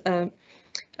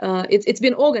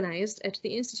been organized at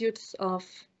the Institute of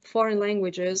Foreign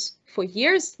Languages for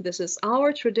years. This is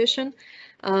our tradition,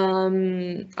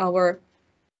 our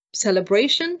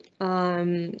celebration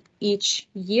each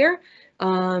year,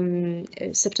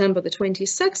 September the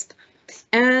 26th,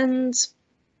 and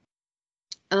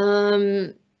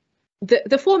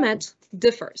the format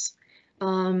differs.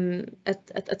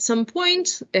 At some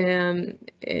point,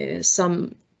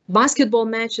 some basketball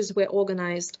matches were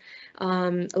organized.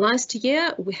 Last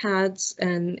year, we had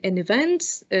an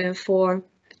event for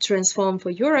Transform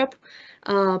for Europe.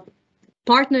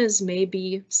 Partners,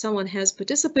 maybe someone has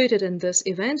participated in this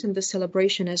event, in this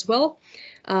celebration as well.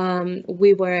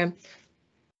 We were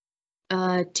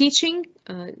teaching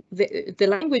the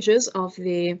languages of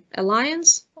the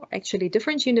Alliance, or actually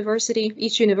different university.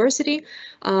 Each university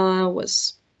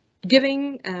was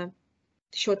giving a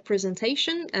short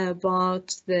presentation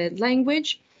about the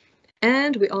language.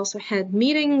 And we also had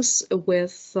meetings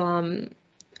with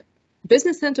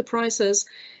business enterprises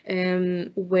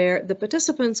where the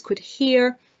participants could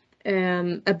hear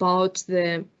about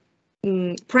the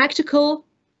practical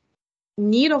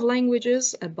need of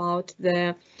languages, about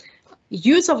the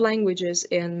use of languages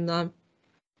in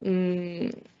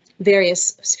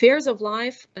various spheres of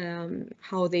life,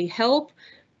 how they help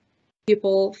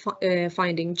people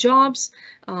finding jobs,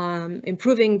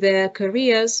 improving their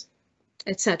careers,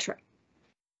 etc.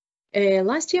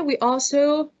 Last year, we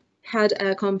also had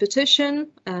a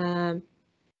competition, a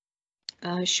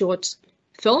short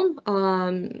film,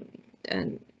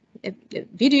 and a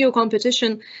video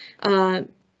competition,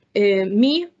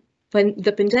 Me,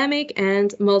 the Pandemic,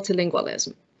 and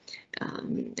Multilingualism.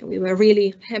 We were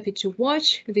really happy to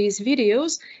watch these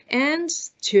videos and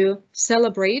to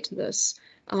celebrate this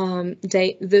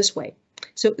day this way.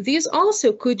 So these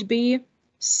also could be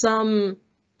some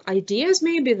ideas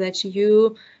maybe that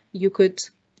you could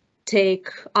take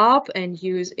up and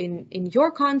use in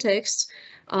your context.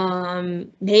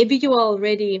 Maybe you are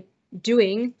already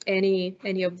doing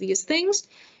any of these things.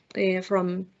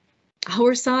 From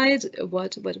our side,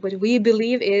 what we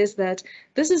believe is that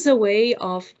this is a way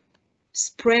of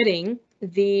spreading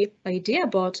the idea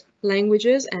about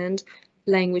languages and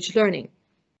language learning.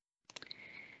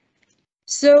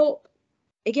 So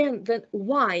again, then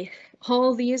why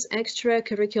all these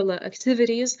extracurricular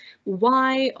activities?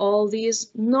 Why all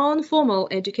these non-formal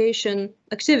education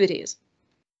activities?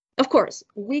 Of course,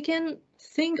 we can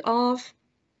think of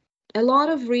a lot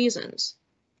of reasons.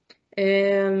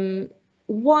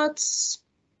 What's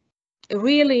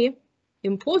really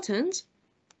important,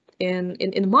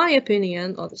 in my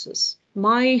opinion, or this is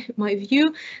my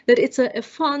view, that it's a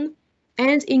fun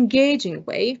and engaging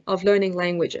way of learning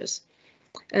languages.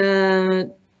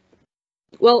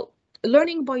 Well,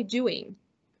 learning by doing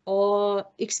or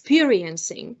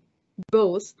experiencing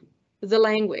both the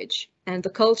language and the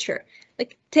culture,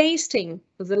 like tasting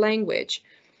the language,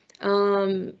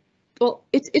 well,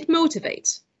 it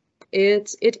motivates,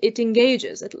 it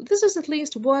engages. This is at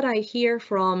least what I hear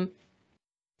from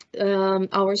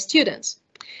our students.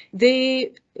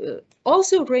 They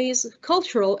also raise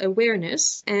cultural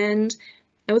awareness and,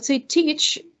 I would say,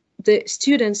 teach the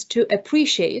students to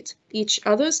appreciate each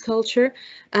other's culture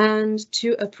and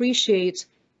to appreciate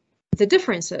the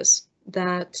differences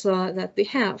that they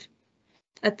have.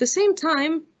 At the same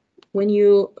time, when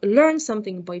you learn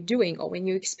something by doing, or when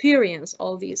you experience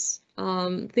all these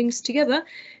things together,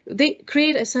 they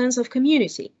create a sense of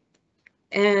community.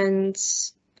 And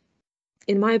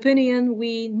in my opinion,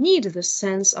 we need this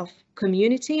sense of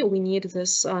community. We need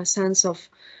this sense of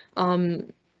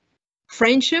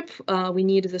friendship. We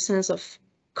need the sense of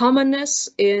commonness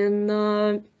in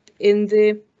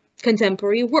the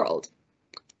contemporary world,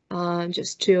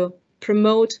 just to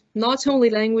promote not only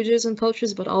languages and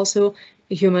cultures, but also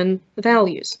human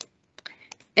values.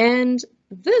 And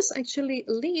this actually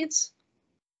leads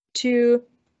to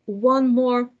one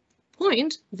more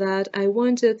point that I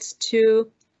wanted to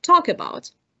talk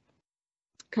about: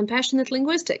 compassionate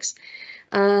linguistics.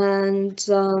 And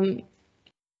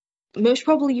most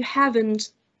probably you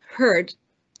haven't heard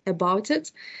about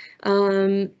it.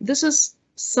 This is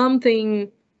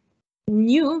something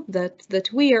new that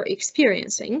we are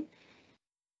experiencing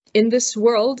in this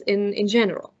world in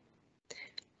general.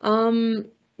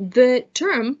 The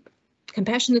term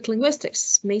compassionate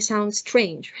linguistics may sound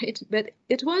strange, right? But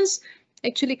it was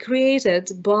actually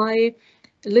created by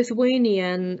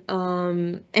Lithuanian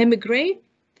emigre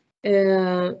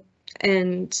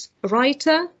and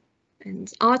writer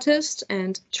and artist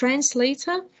and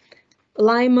translator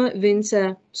Laima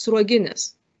Vincė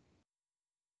Sruoginis.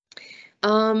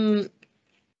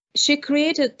 She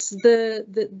created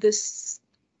this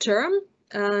term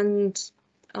and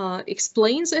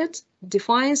explains it,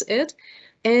 defines it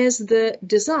as the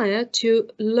desire to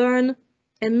learn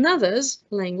another's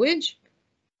language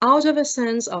out of a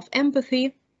sense of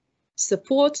empathy,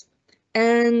 support,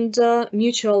 and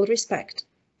mutual respect.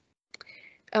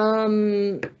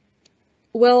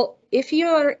 Well, if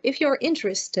you're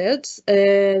interested,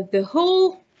 the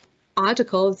whole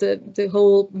article, the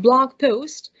whole blog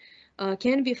post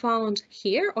can be found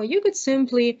here, or you could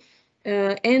simply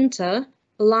enter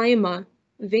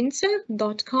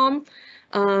laimavincė.com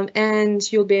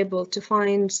and you'll be able to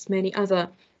find many other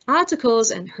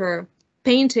articles and her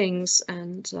paintings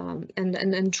and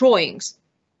drawings.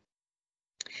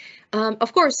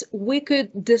 Of course, we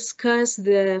could discuss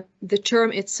the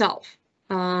term itself.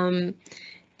 Can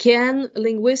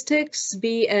linguistics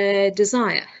be a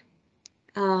desire?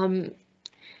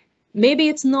 Maybe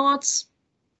it's not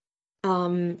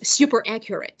super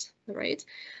accurate, right?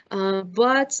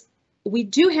 But we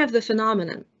do have the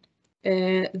phenomenon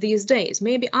these days.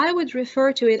 Maybe I would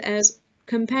refer to it as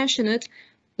compassionate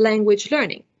language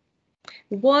learning.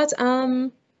 What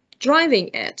driving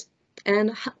it,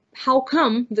 and how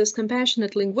come this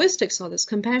compassionate linguistics or this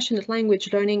compassionate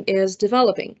language learning is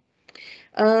developing?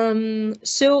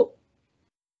 So,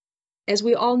 as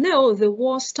we all know, the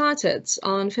war started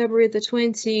on February the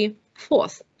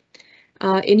 24th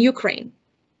in Ukraine.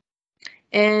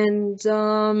 And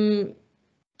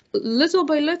little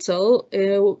by little,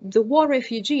 the war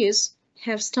refugees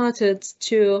have started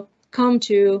to come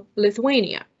to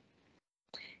Lithuania.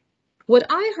 What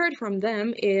I heard from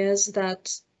them is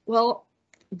that, well,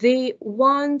 they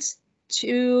want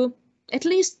to at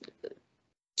least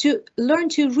to learn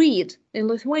to read in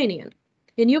Lithuanian.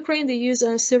 In Ukraine, they use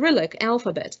a Cyrillic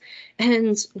alphabet,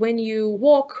 and when you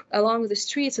walk along the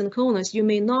streets in Kaunas, you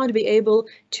may not be able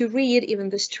to read even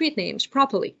the street names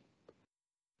properly.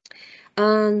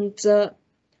 And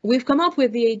we've come up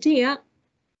with the idea,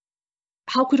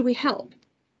 how could we help?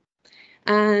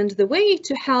 And the way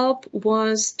to help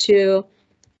was to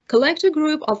collect a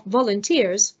group of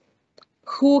volunteers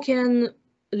who can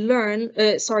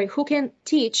who can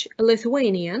teach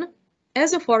Lithuanian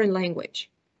as a foreign language.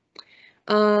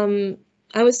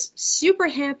 I was super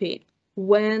happy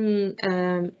when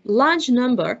a large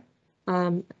number,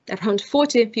 around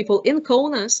 40 people in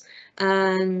Kaunas,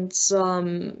 and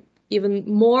even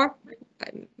more,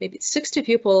 maybe 60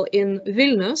 people in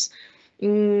Vilnius,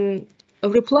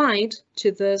 replied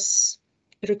to this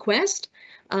request,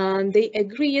 and they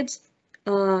agreed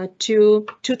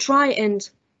to try and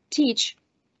teach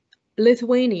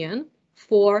Lithuanian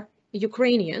for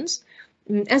Ukrainians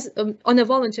as on a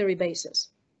voluntary basis.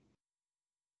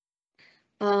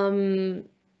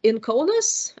 In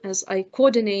Kaunas, as I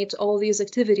coordinate all these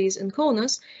activities in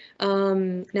Kaunas,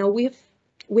 now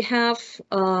we have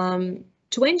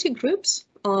 20 groups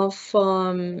of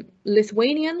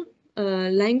Lithuanian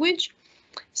language.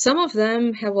 Some of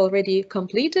them have already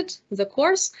completed the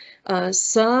course.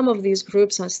 Some of these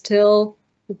groups are still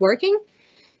working.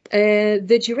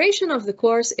 The duration of the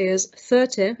course is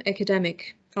 30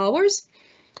 academic hours,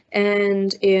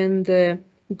 and in the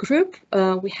group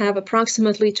we have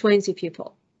approximately 20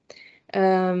 people.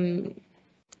 In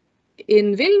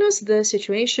Vilnius, the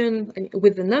situation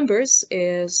with the numbers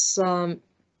is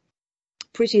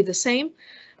pretty the same,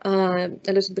 a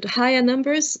little bit higher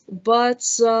numbers, but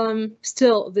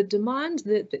still the demand,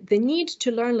 the need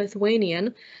to learn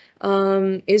Lithuanian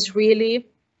is really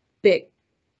big.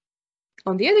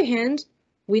 On the other hand,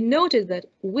 we noted that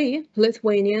we,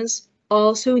 Lithuanians,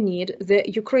 also need the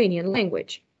Ukrainian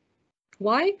language.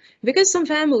 Why? Because some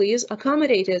families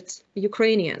accommodated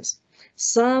Ukrainians.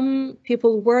 Some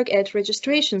people work at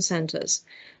registration centers.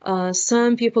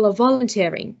 Some people are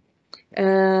volunteering.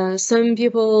 Some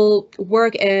people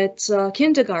work at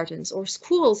kindergartens or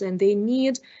schools, and they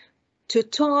need to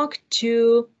talk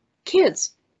to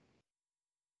kids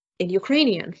in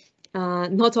Ukrainian.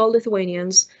 Not all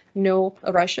Lithuanians know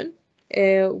Russian,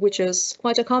 which is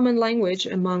quite a common language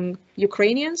among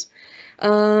Ukrainians.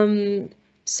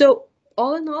 So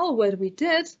all in all, what we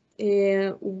did,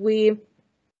 we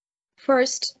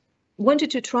first wanted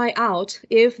to try out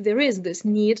if there is this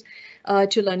need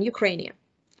to learn Ukrainian.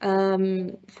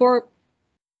 For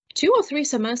 2 or 3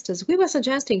 semesters, we were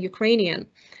suggesting Ukrainian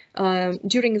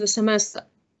during the semester.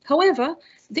 However,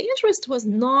 the interest was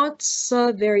not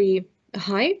very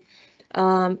high.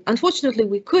 Unfortunately,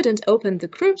 we couldn't open the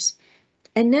groups,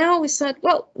 and now we said,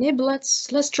 well, maybe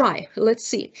let's try, let's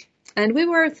see. And we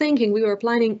were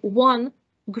planning one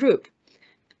group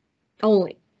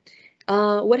only.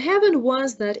 What happened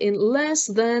was that in less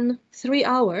than 3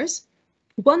 hours,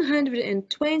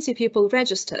 120 people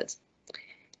registered.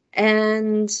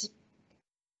 And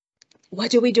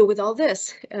what do we do with all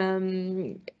this?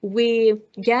 We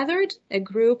gathered a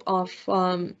group of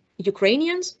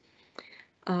Ukrainians,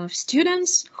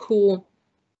 students who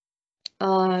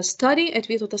study at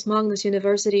Vytautas Magnus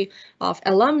University, of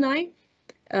alumni.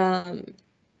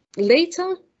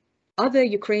 Later, other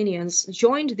Ukrainians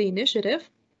joined the initiative,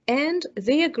 and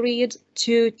they agreed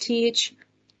to teach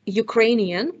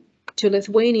Ukrainian to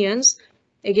Lithuanians,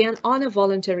 again, on a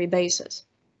voluntary basis.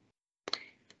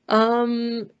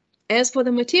 As for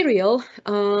the material,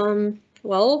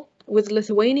 well, with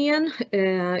Lithuanian,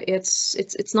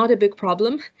 it's not a big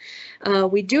problem.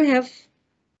 We do have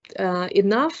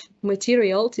enough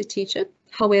material to teach it.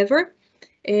 However,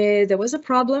 there was a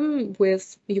problem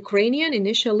with Ukrainian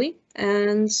initially,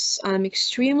 and I'm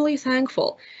extremely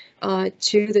thankful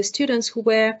to the students who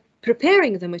were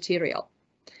preparing the material.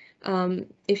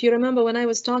 If you remember when I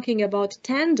was talking about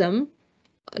tandem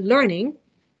learning,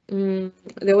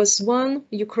 there was one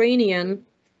Ukrainian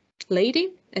lady,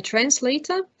 a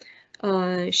translator.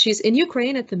 She's in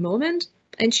Ukraine at the moment,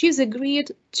 and she's agreed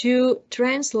to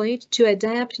translate, to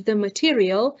adapt the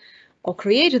material or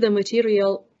create the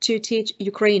material to teach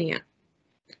Ukrainian.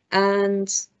 And,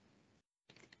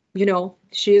 you know,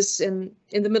 she's in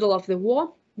the middle of the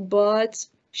war, but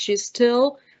she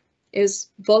still is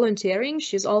volunteering.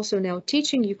 She's also now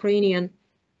teaching Ukrainian,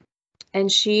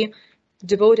 and she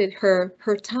devoted her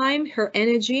time, her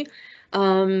energy,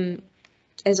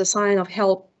 as a sign of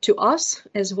help to us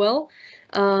as well,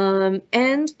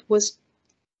 and was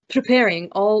preparing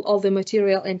all the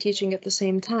material and teaching at the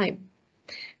same time.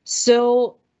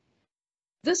 So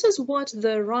this is what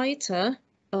the writer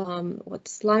what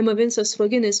Laima Vincas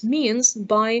Sruoginis means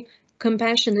by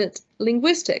compassionate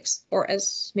linguistics, or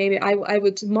as maybe I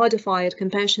would modify it,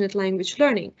 compassionate language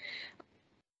learning.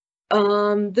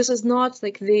 This is not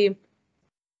like the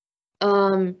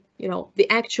the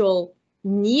actual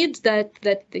need that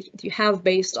you have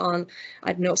based on,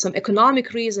 I don't know, some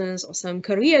economic reasons or some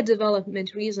career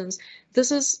development reasons.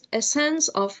 This is a sense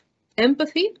of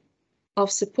empathy,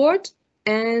 of support,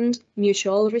 and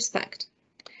mutual respect.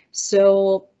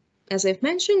 So, as I've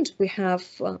mentioned, we have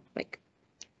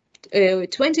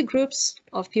 20 groups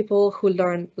of people who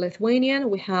learn Lithuanian.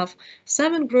 We have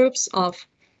 7 groups of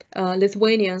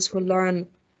Lithuanians who learn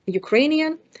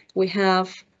Ukrainian. We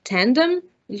have tandem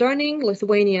learning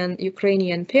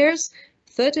Lithuanian-Ukrainian pairs,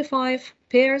 35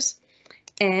 pairs.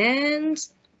 And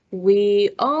we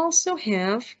also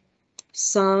have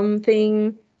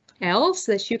something else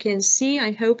that you can see,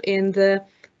 I hope, in the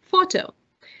photo.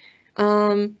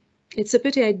 It's a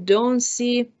pity I don't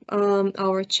see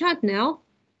our chat now.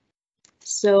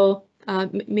 So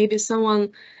maybe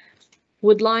someone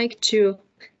would like to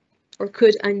or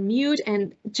could unmute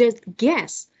and just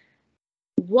guess,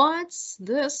 what's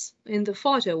this in the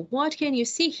photo? What can you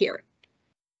see here?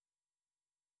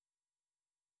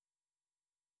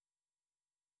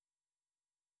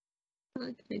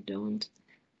 I don't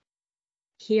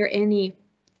hear any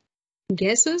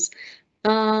guesses.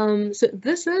 So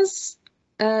this is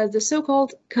the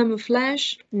so-called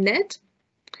camouflage net.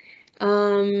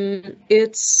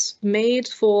 It's made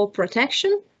for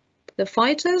protection. The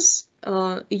fighters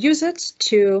use it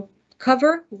to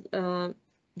cover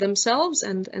themselves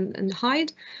and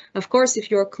hide. Of course, if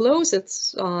you're close,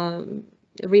 it's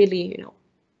really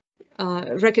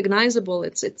recognizable.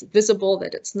 It's visible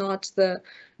that it's not the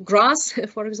grass,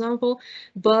 for example.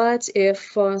 But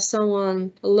if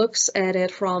someone looks at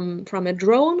it from a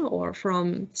drone or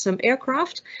from some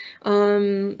aircraft,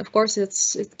 of course,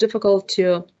 it's difficult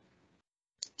to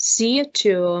see,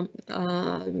 to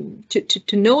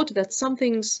note that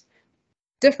something's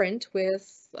different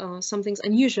with something's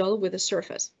unusual with the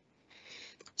surface.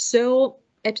 So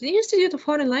at the Institute of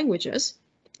Foreign Languages,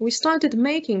 we started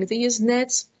making these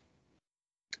nets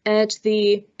at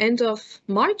the end of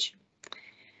March,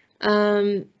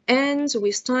 and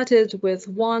we started with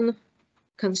one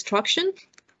construction.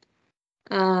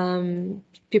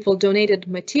 People donated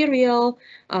material,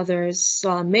 others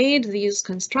made these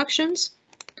constructions.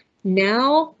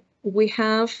 Now we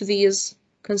have these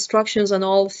constructions on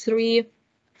all 3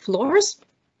 floors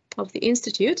of the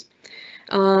Institute.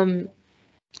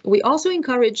 We also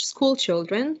encourage school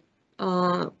children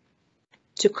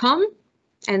to come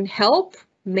and help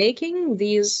making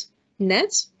these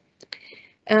nets.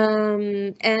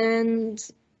 And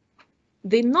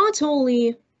they not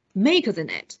only make the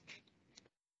net.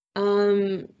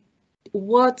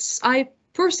 What I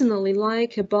personally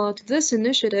like about this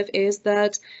initiative is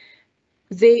that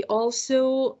they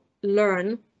also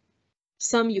learn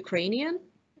some Ukrainian.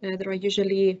 There are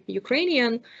usually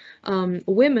Ukrainian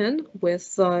women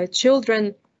with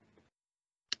children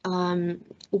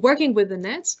working with the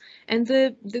nets, and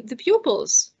the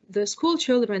pupils, the school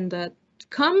children that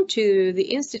come to the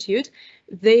Institute,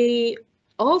 they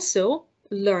also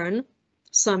learn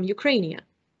some Ukrainian.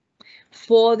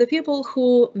 For the people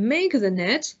who make the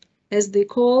net, as they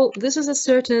call, this is a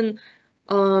certain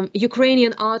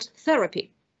Ukrainian art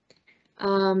therapy,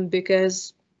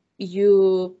 because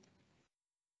you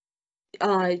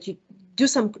do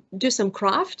some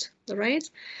craft, right?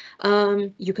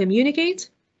 You communicate,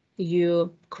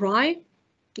 you cry,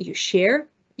 you share,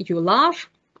 you laugh,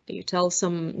 you tell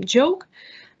some joke,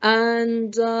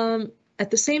 and at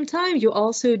the same time you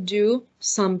also do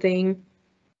something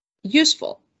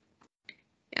useful.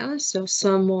 Yeah, so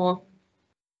some more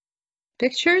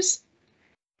pictures,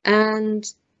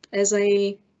 and as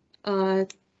I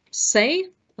say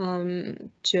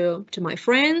to my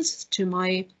friends, to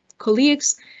my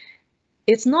colleagues,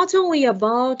 it's not only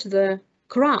about the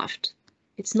craft,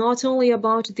 it's not only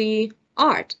about the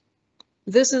art.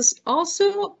 This is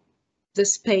also the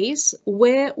space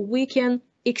where we can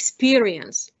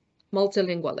experience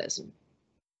multilingualism.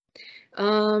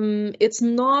 It's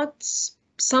not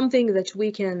something that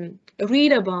we can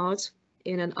read about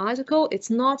in an article. It's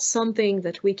not something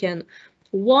that we can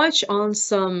watch on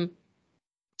some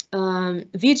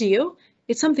video.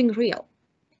 It's something real.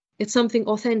 It's something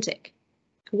authentic.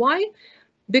 Why?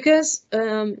 Because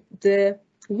the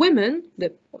women,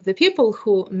 the people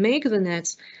who make the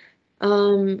nets,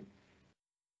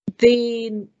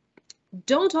 they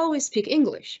don't always speak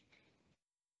English.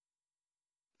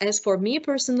 As for me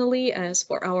personally, as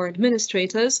for our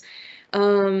administrators,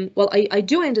 Well, I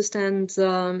do understand,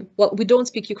 well, we don't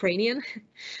speak Ukrainian.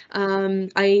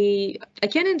 I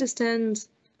can understand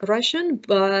Russian,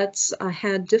 but I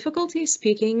had difficulty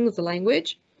speaking the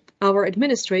language. Our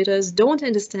administrators don't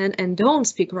understand and don't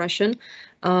speak Russian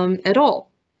at all.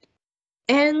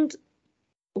 And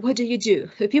what do?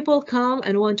 People come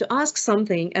and want to ask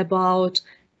something about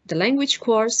the language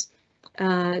course.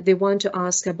 They want to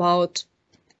ask about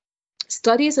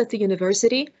studies at the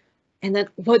university. And then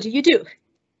what do?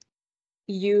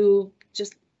 You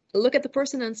just look at the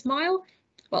person and smile?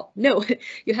 Well, no,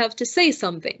 you have to say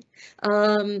something.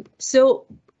 So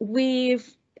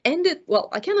we've ended, well,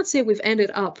 I cannot say we've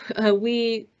ended up.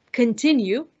 We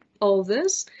continue all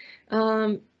this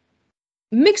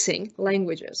mixing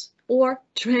languages or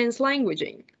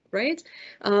translanguaging, right?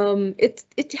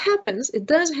 It happens, it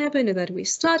does happen that we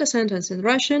start a sentence in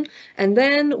Russian and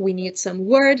then we need some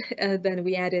word, then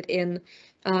we add it in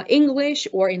English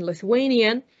or in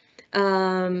Lithuanian,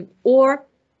 or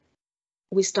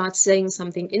we start saying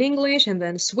something in English and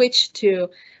then switch to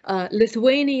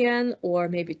Lithuanian or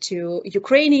maybe to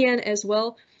Ukrainian as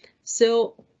well.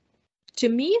 So to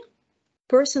me,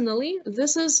 personally,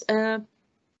 this is a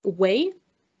way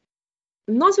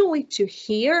not only to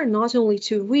hear, not only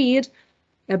to read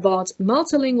about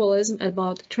multilingualism,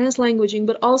 about translanguaging,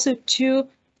 but also to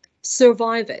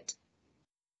survive it,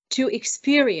 to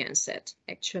experience it,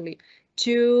 actually,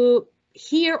 to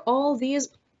hear all these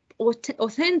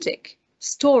authentic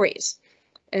stories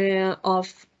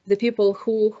of the people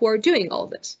who are doing all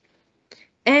this.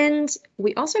 And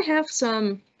we also have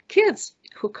some kids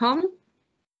who come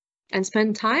and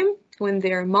spend time when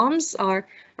their moms are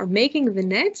making the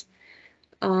net.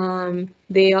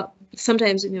 They are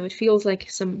sometimes, it feels like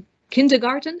some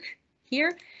kindergarten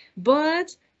here,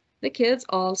 but the kids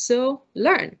also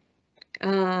learn.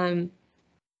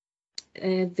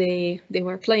 They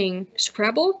were playing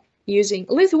Scrabble using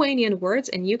Lithuanian words,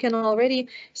 and you can already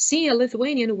see a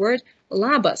Lithuanian word,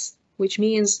 labas, which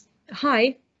means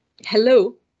hi,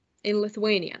 hello in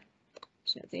Lithuanian.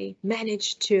 So they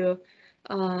managed to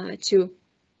arrange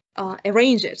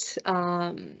it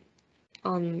on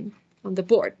the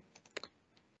board.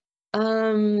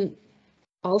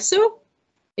 Also,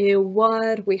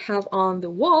 what we have on the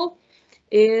wall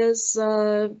is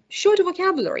short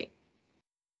vocabulary.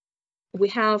 We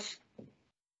have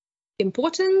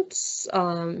important,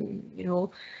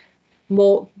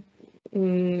 more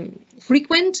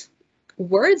frequent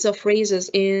words or phrases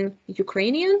in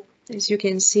Ukrainian, as you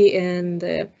can see in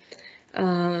the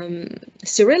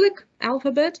Cyrillic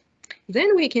alphabet.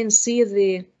 Then we can see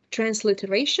the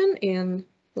transliteration in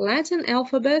Latin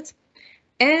alphabet,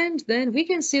 and then we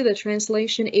can see the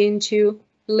translation into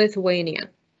Lithuanian.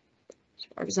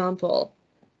 For example,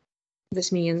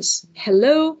 this means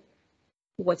hello,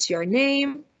 what's your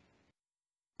name,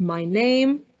 my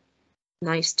name,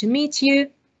 nice to meet you,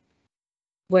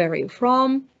 where are you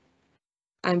from,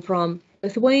 I'm from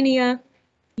Lithuania,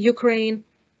 Ukraine,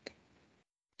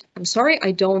 I'm sorry,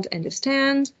 I don't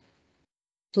understand,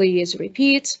 please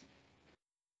repeat,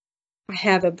 I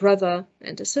have a brother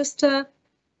and a sister,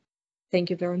 thank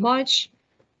you very much,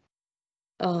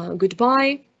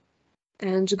 goodbye,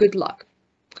 and good luck.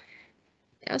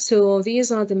 Yeah, so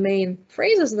these are the main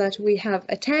phrases that we have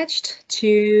attached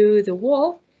to the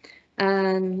wall,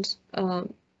 and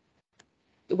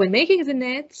when making the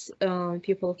net,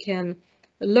 people can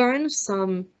learn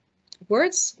some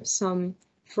words, some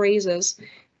phrases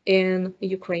in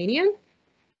Ukrainian.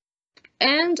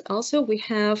 And also we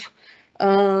have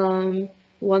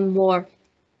one more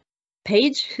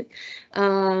page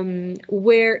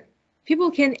where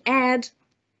people can add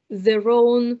their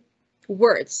own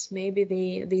words. Maybe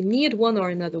they need one or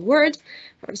another word.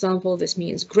 For example, this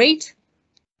means great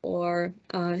or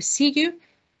see you.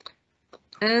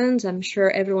 And I'm sure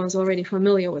everyone's already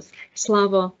familiar with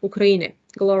Slava Ukraini,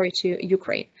 glory to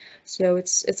Ukraine. So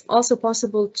it's also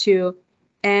possible to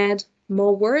add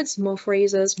more words, more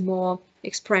phrases, more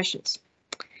expressions.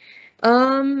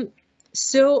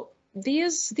 So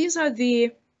these are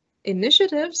the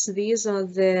initiatives, these are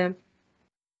the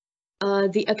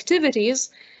activities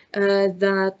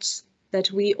that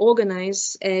we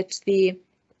organize at the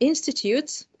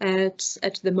institute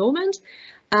at the moment,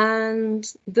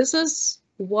 and this is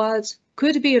what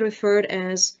could be referred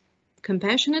as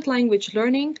compassionate language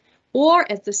learning,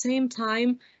 or at the same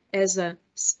time as a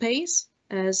space,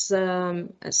 as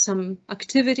some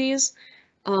activities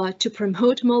to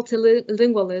promote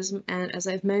multilingualism, and as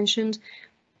I've mentioned,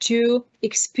 to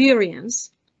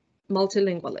experience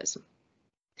multilingualism.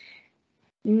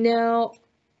 Now,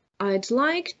 I'd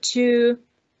like to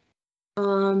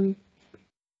round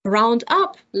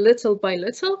up little by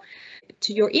little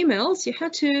to your emails, you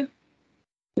had to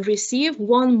receive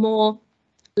one more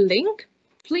link.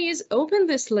 Please open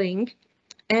this link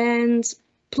and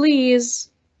please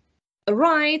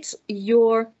write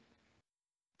your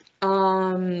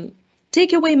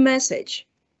takeaway message.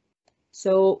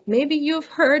 So maybe you've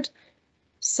heard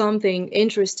something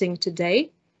interesting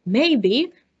today.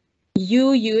 Maybe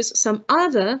you use some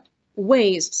other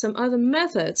ways, some other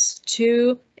methods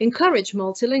to encourage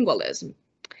multilingualism.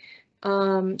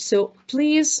 So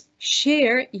please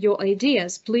share your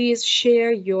ideas. Please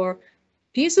share your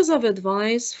pieces of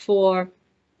advice for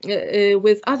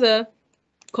with other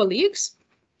colleagues.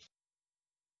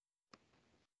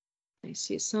 I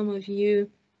see some of you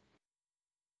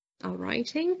are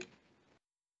writing.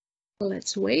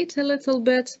 Let's wait a little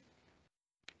bit.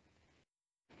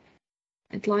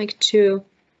 I'd like to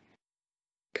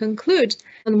conclude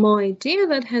on my idea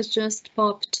that has just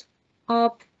popped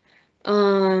up,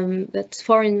 that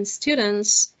foreign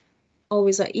students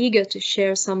always are eager to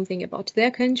share something about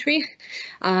their country.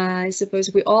 I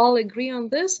suppose we all agree on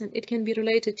this, and it can be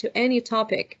related to any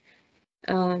topic.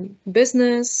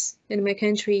 Business in my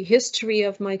country, history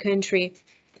of my country.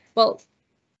 Well,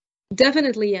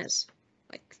 definitely yes.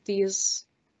 Like these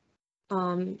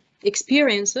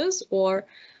experiences, or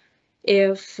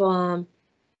if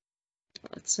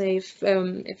let's say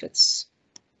if it's,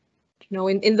 you know,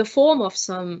 in the form of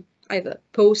some either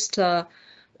poster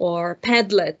or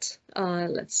Padlet,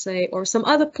 let's say, or some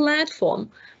other platform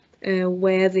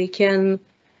where they can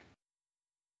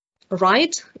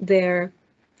write their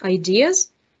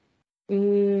ideas, I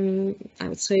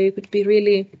would say it would be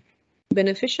really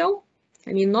beneficial.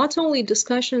 I mean, not only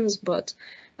discussions, but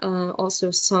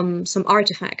also some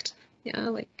artifact, yeah,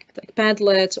 like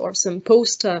Padlet or some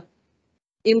poster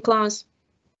in class.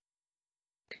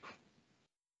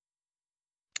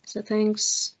 So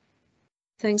thanks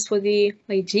for the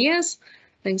ideas.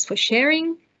 Thanks for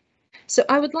sharing. So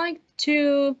I would like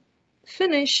to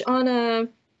finish on a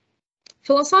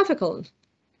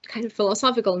kind of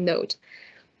philosophical note,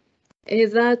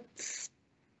 is that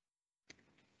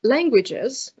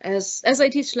languages, as I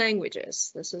teach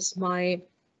languages, this is my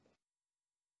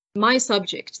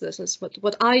subject, this is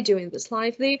what I do in this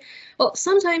life. Well,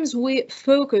 sometimes we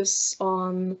focus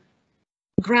on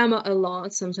grammar a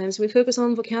lot, sometimes we focus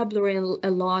on vocabulary a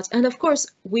lot, and of course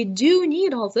we do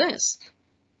need all this,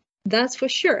 that's for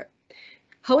sure.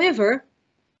 However,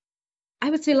 I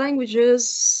would say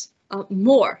languages are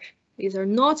more. These are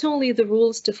not only the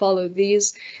rules to follow,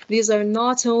 these are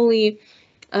not only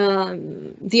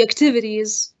the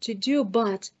activities to do,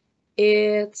 but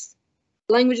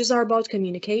languages are about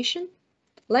communication,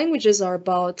 languages are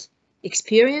about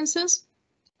experiences,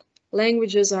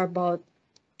 languages are about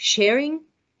sharing,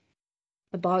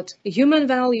 about human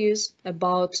values,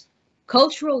 about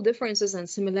cultural differences and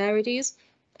similarities,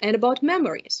 and about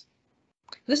memories.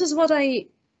 This is what I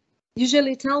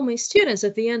usually tell my students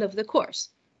at the end of the course,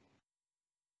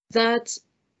 that,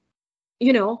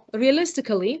 you know,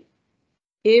 realistically,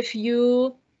 if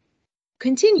you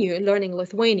continue learning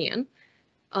Lithuanian,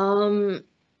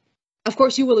 of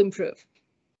course you will improve.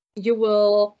 You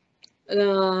will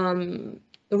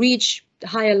reach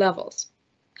higher levels.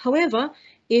 However,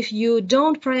 if you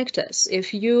don't practice,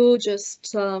 if you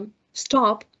just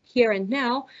stop here and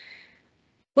now,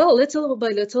 well, little by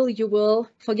little you will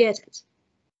forget it.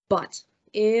 But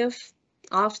if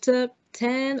after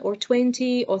 10 or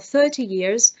 20 or 30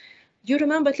 years, you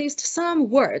remember at least some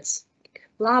words, like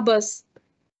labas,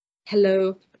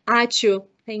 hello, ačiū,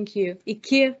 thank you,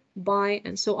 iki, bye,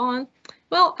 and so on,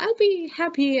 well, I'll be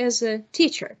happy as a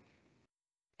teacher.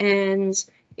 And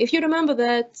if you remember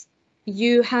that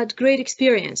you had great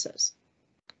experiences,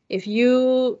 if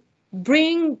you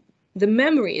bring the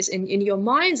memories in your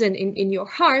minds and in your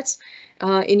hearts,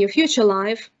 in your future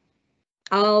life,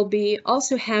 I'll be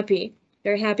also happy,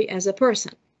 very happy as a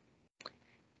person.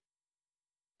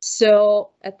 So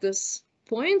at this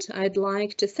point, I'd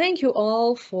like to thank you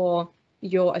all for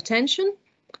your attention,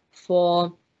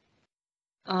 for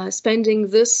spending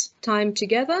this time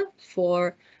together,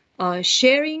 for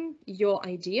sharing your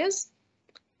ideas.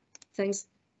 Thanks,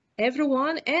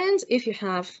 everyone. And if you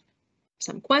have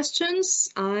some questions,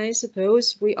 I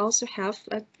suppose we also have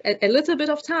a little bit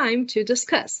of time to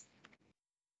discuss.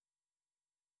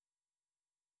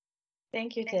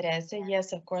 Thank you, Teresė.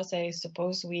 Yes, of course, I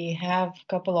suppose we have a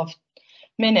couple of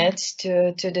minutes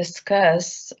to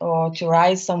discuss or to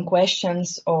raise some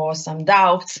questions or some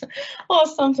doubts or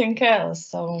something else.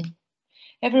 So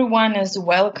everyone is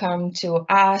welcome to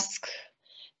ask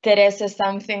Teresė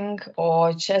something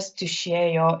or just to share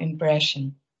your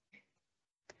impression.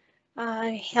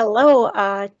 Hello,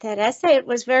 Teresa. It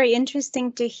was very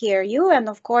interesting to hear you. And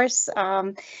of course,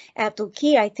 at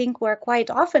Uki, I think we're quite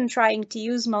often trying to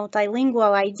use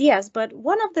multilingual ideas. But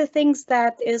one of the things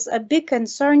that is a big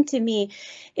concern to me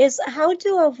is how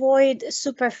to avoid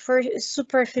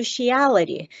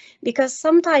superficiality, because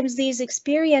sometimes these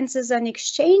experiences and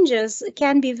exchanges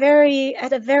can be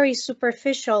at a very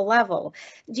superficial level.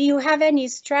 Do you have any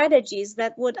strategies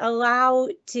that would allow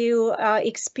to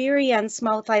experience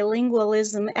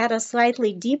multilingualism at a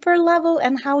slightly deeper level?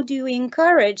 And how do you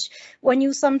encourage when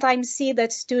you sometimes see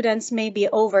that students maybe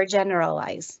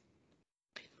overgeneralize?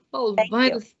 Oh,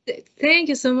 thank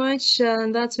you so much.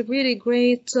 That's a really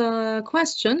great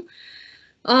question.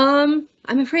 I'm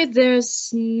afraid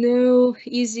there's no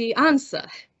easy answer.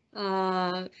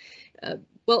 Well,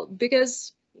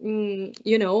 because,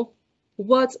 you know,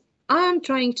 what I'm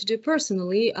trying to do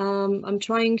personally, I'm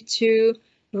trying to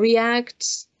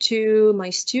react to my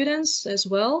students as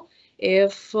well.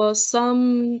 If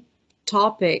some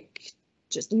topic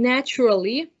just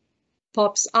naturally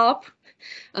pops up,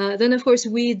 then of course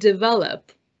we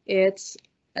develop it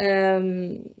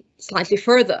slightly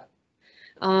further.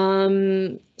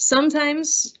 Sometimes,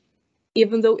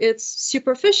 even though it's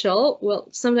superficial, well,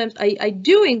 sometimes I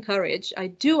do encourage, I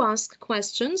do ask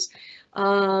questions.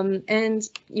 And,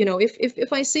 you know,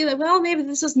 if I see that, well, maybe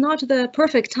this is not the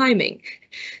perfect timing,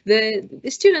 the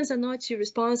students are not too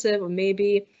responsive, or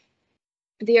maybe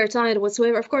they are tired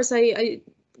whatsoever, of course, we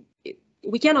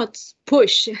cannot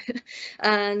push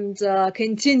and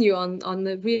continue on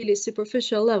the really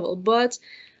superficial level, but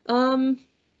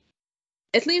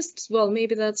at least, well,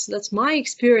 maybe that's my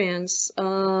experience.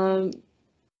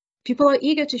 People are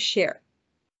eager to share.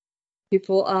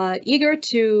 People are eager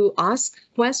to ask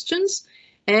questions,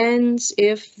 and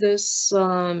if this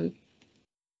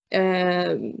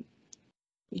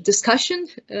discussion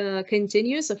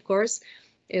continues, of course,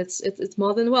 it's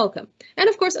more than welcome. And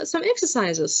of course, some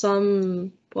exercises,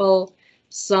 some input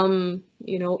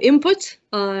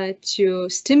to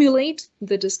stimulate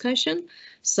the discussion,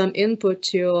 some input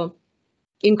to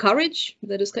encourage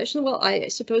the discussion. Well, I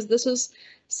suppose this is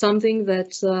something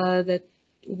that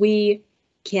we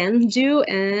can do,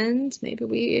 and maybe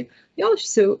we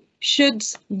also should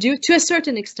do to a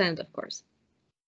certain extent, of course.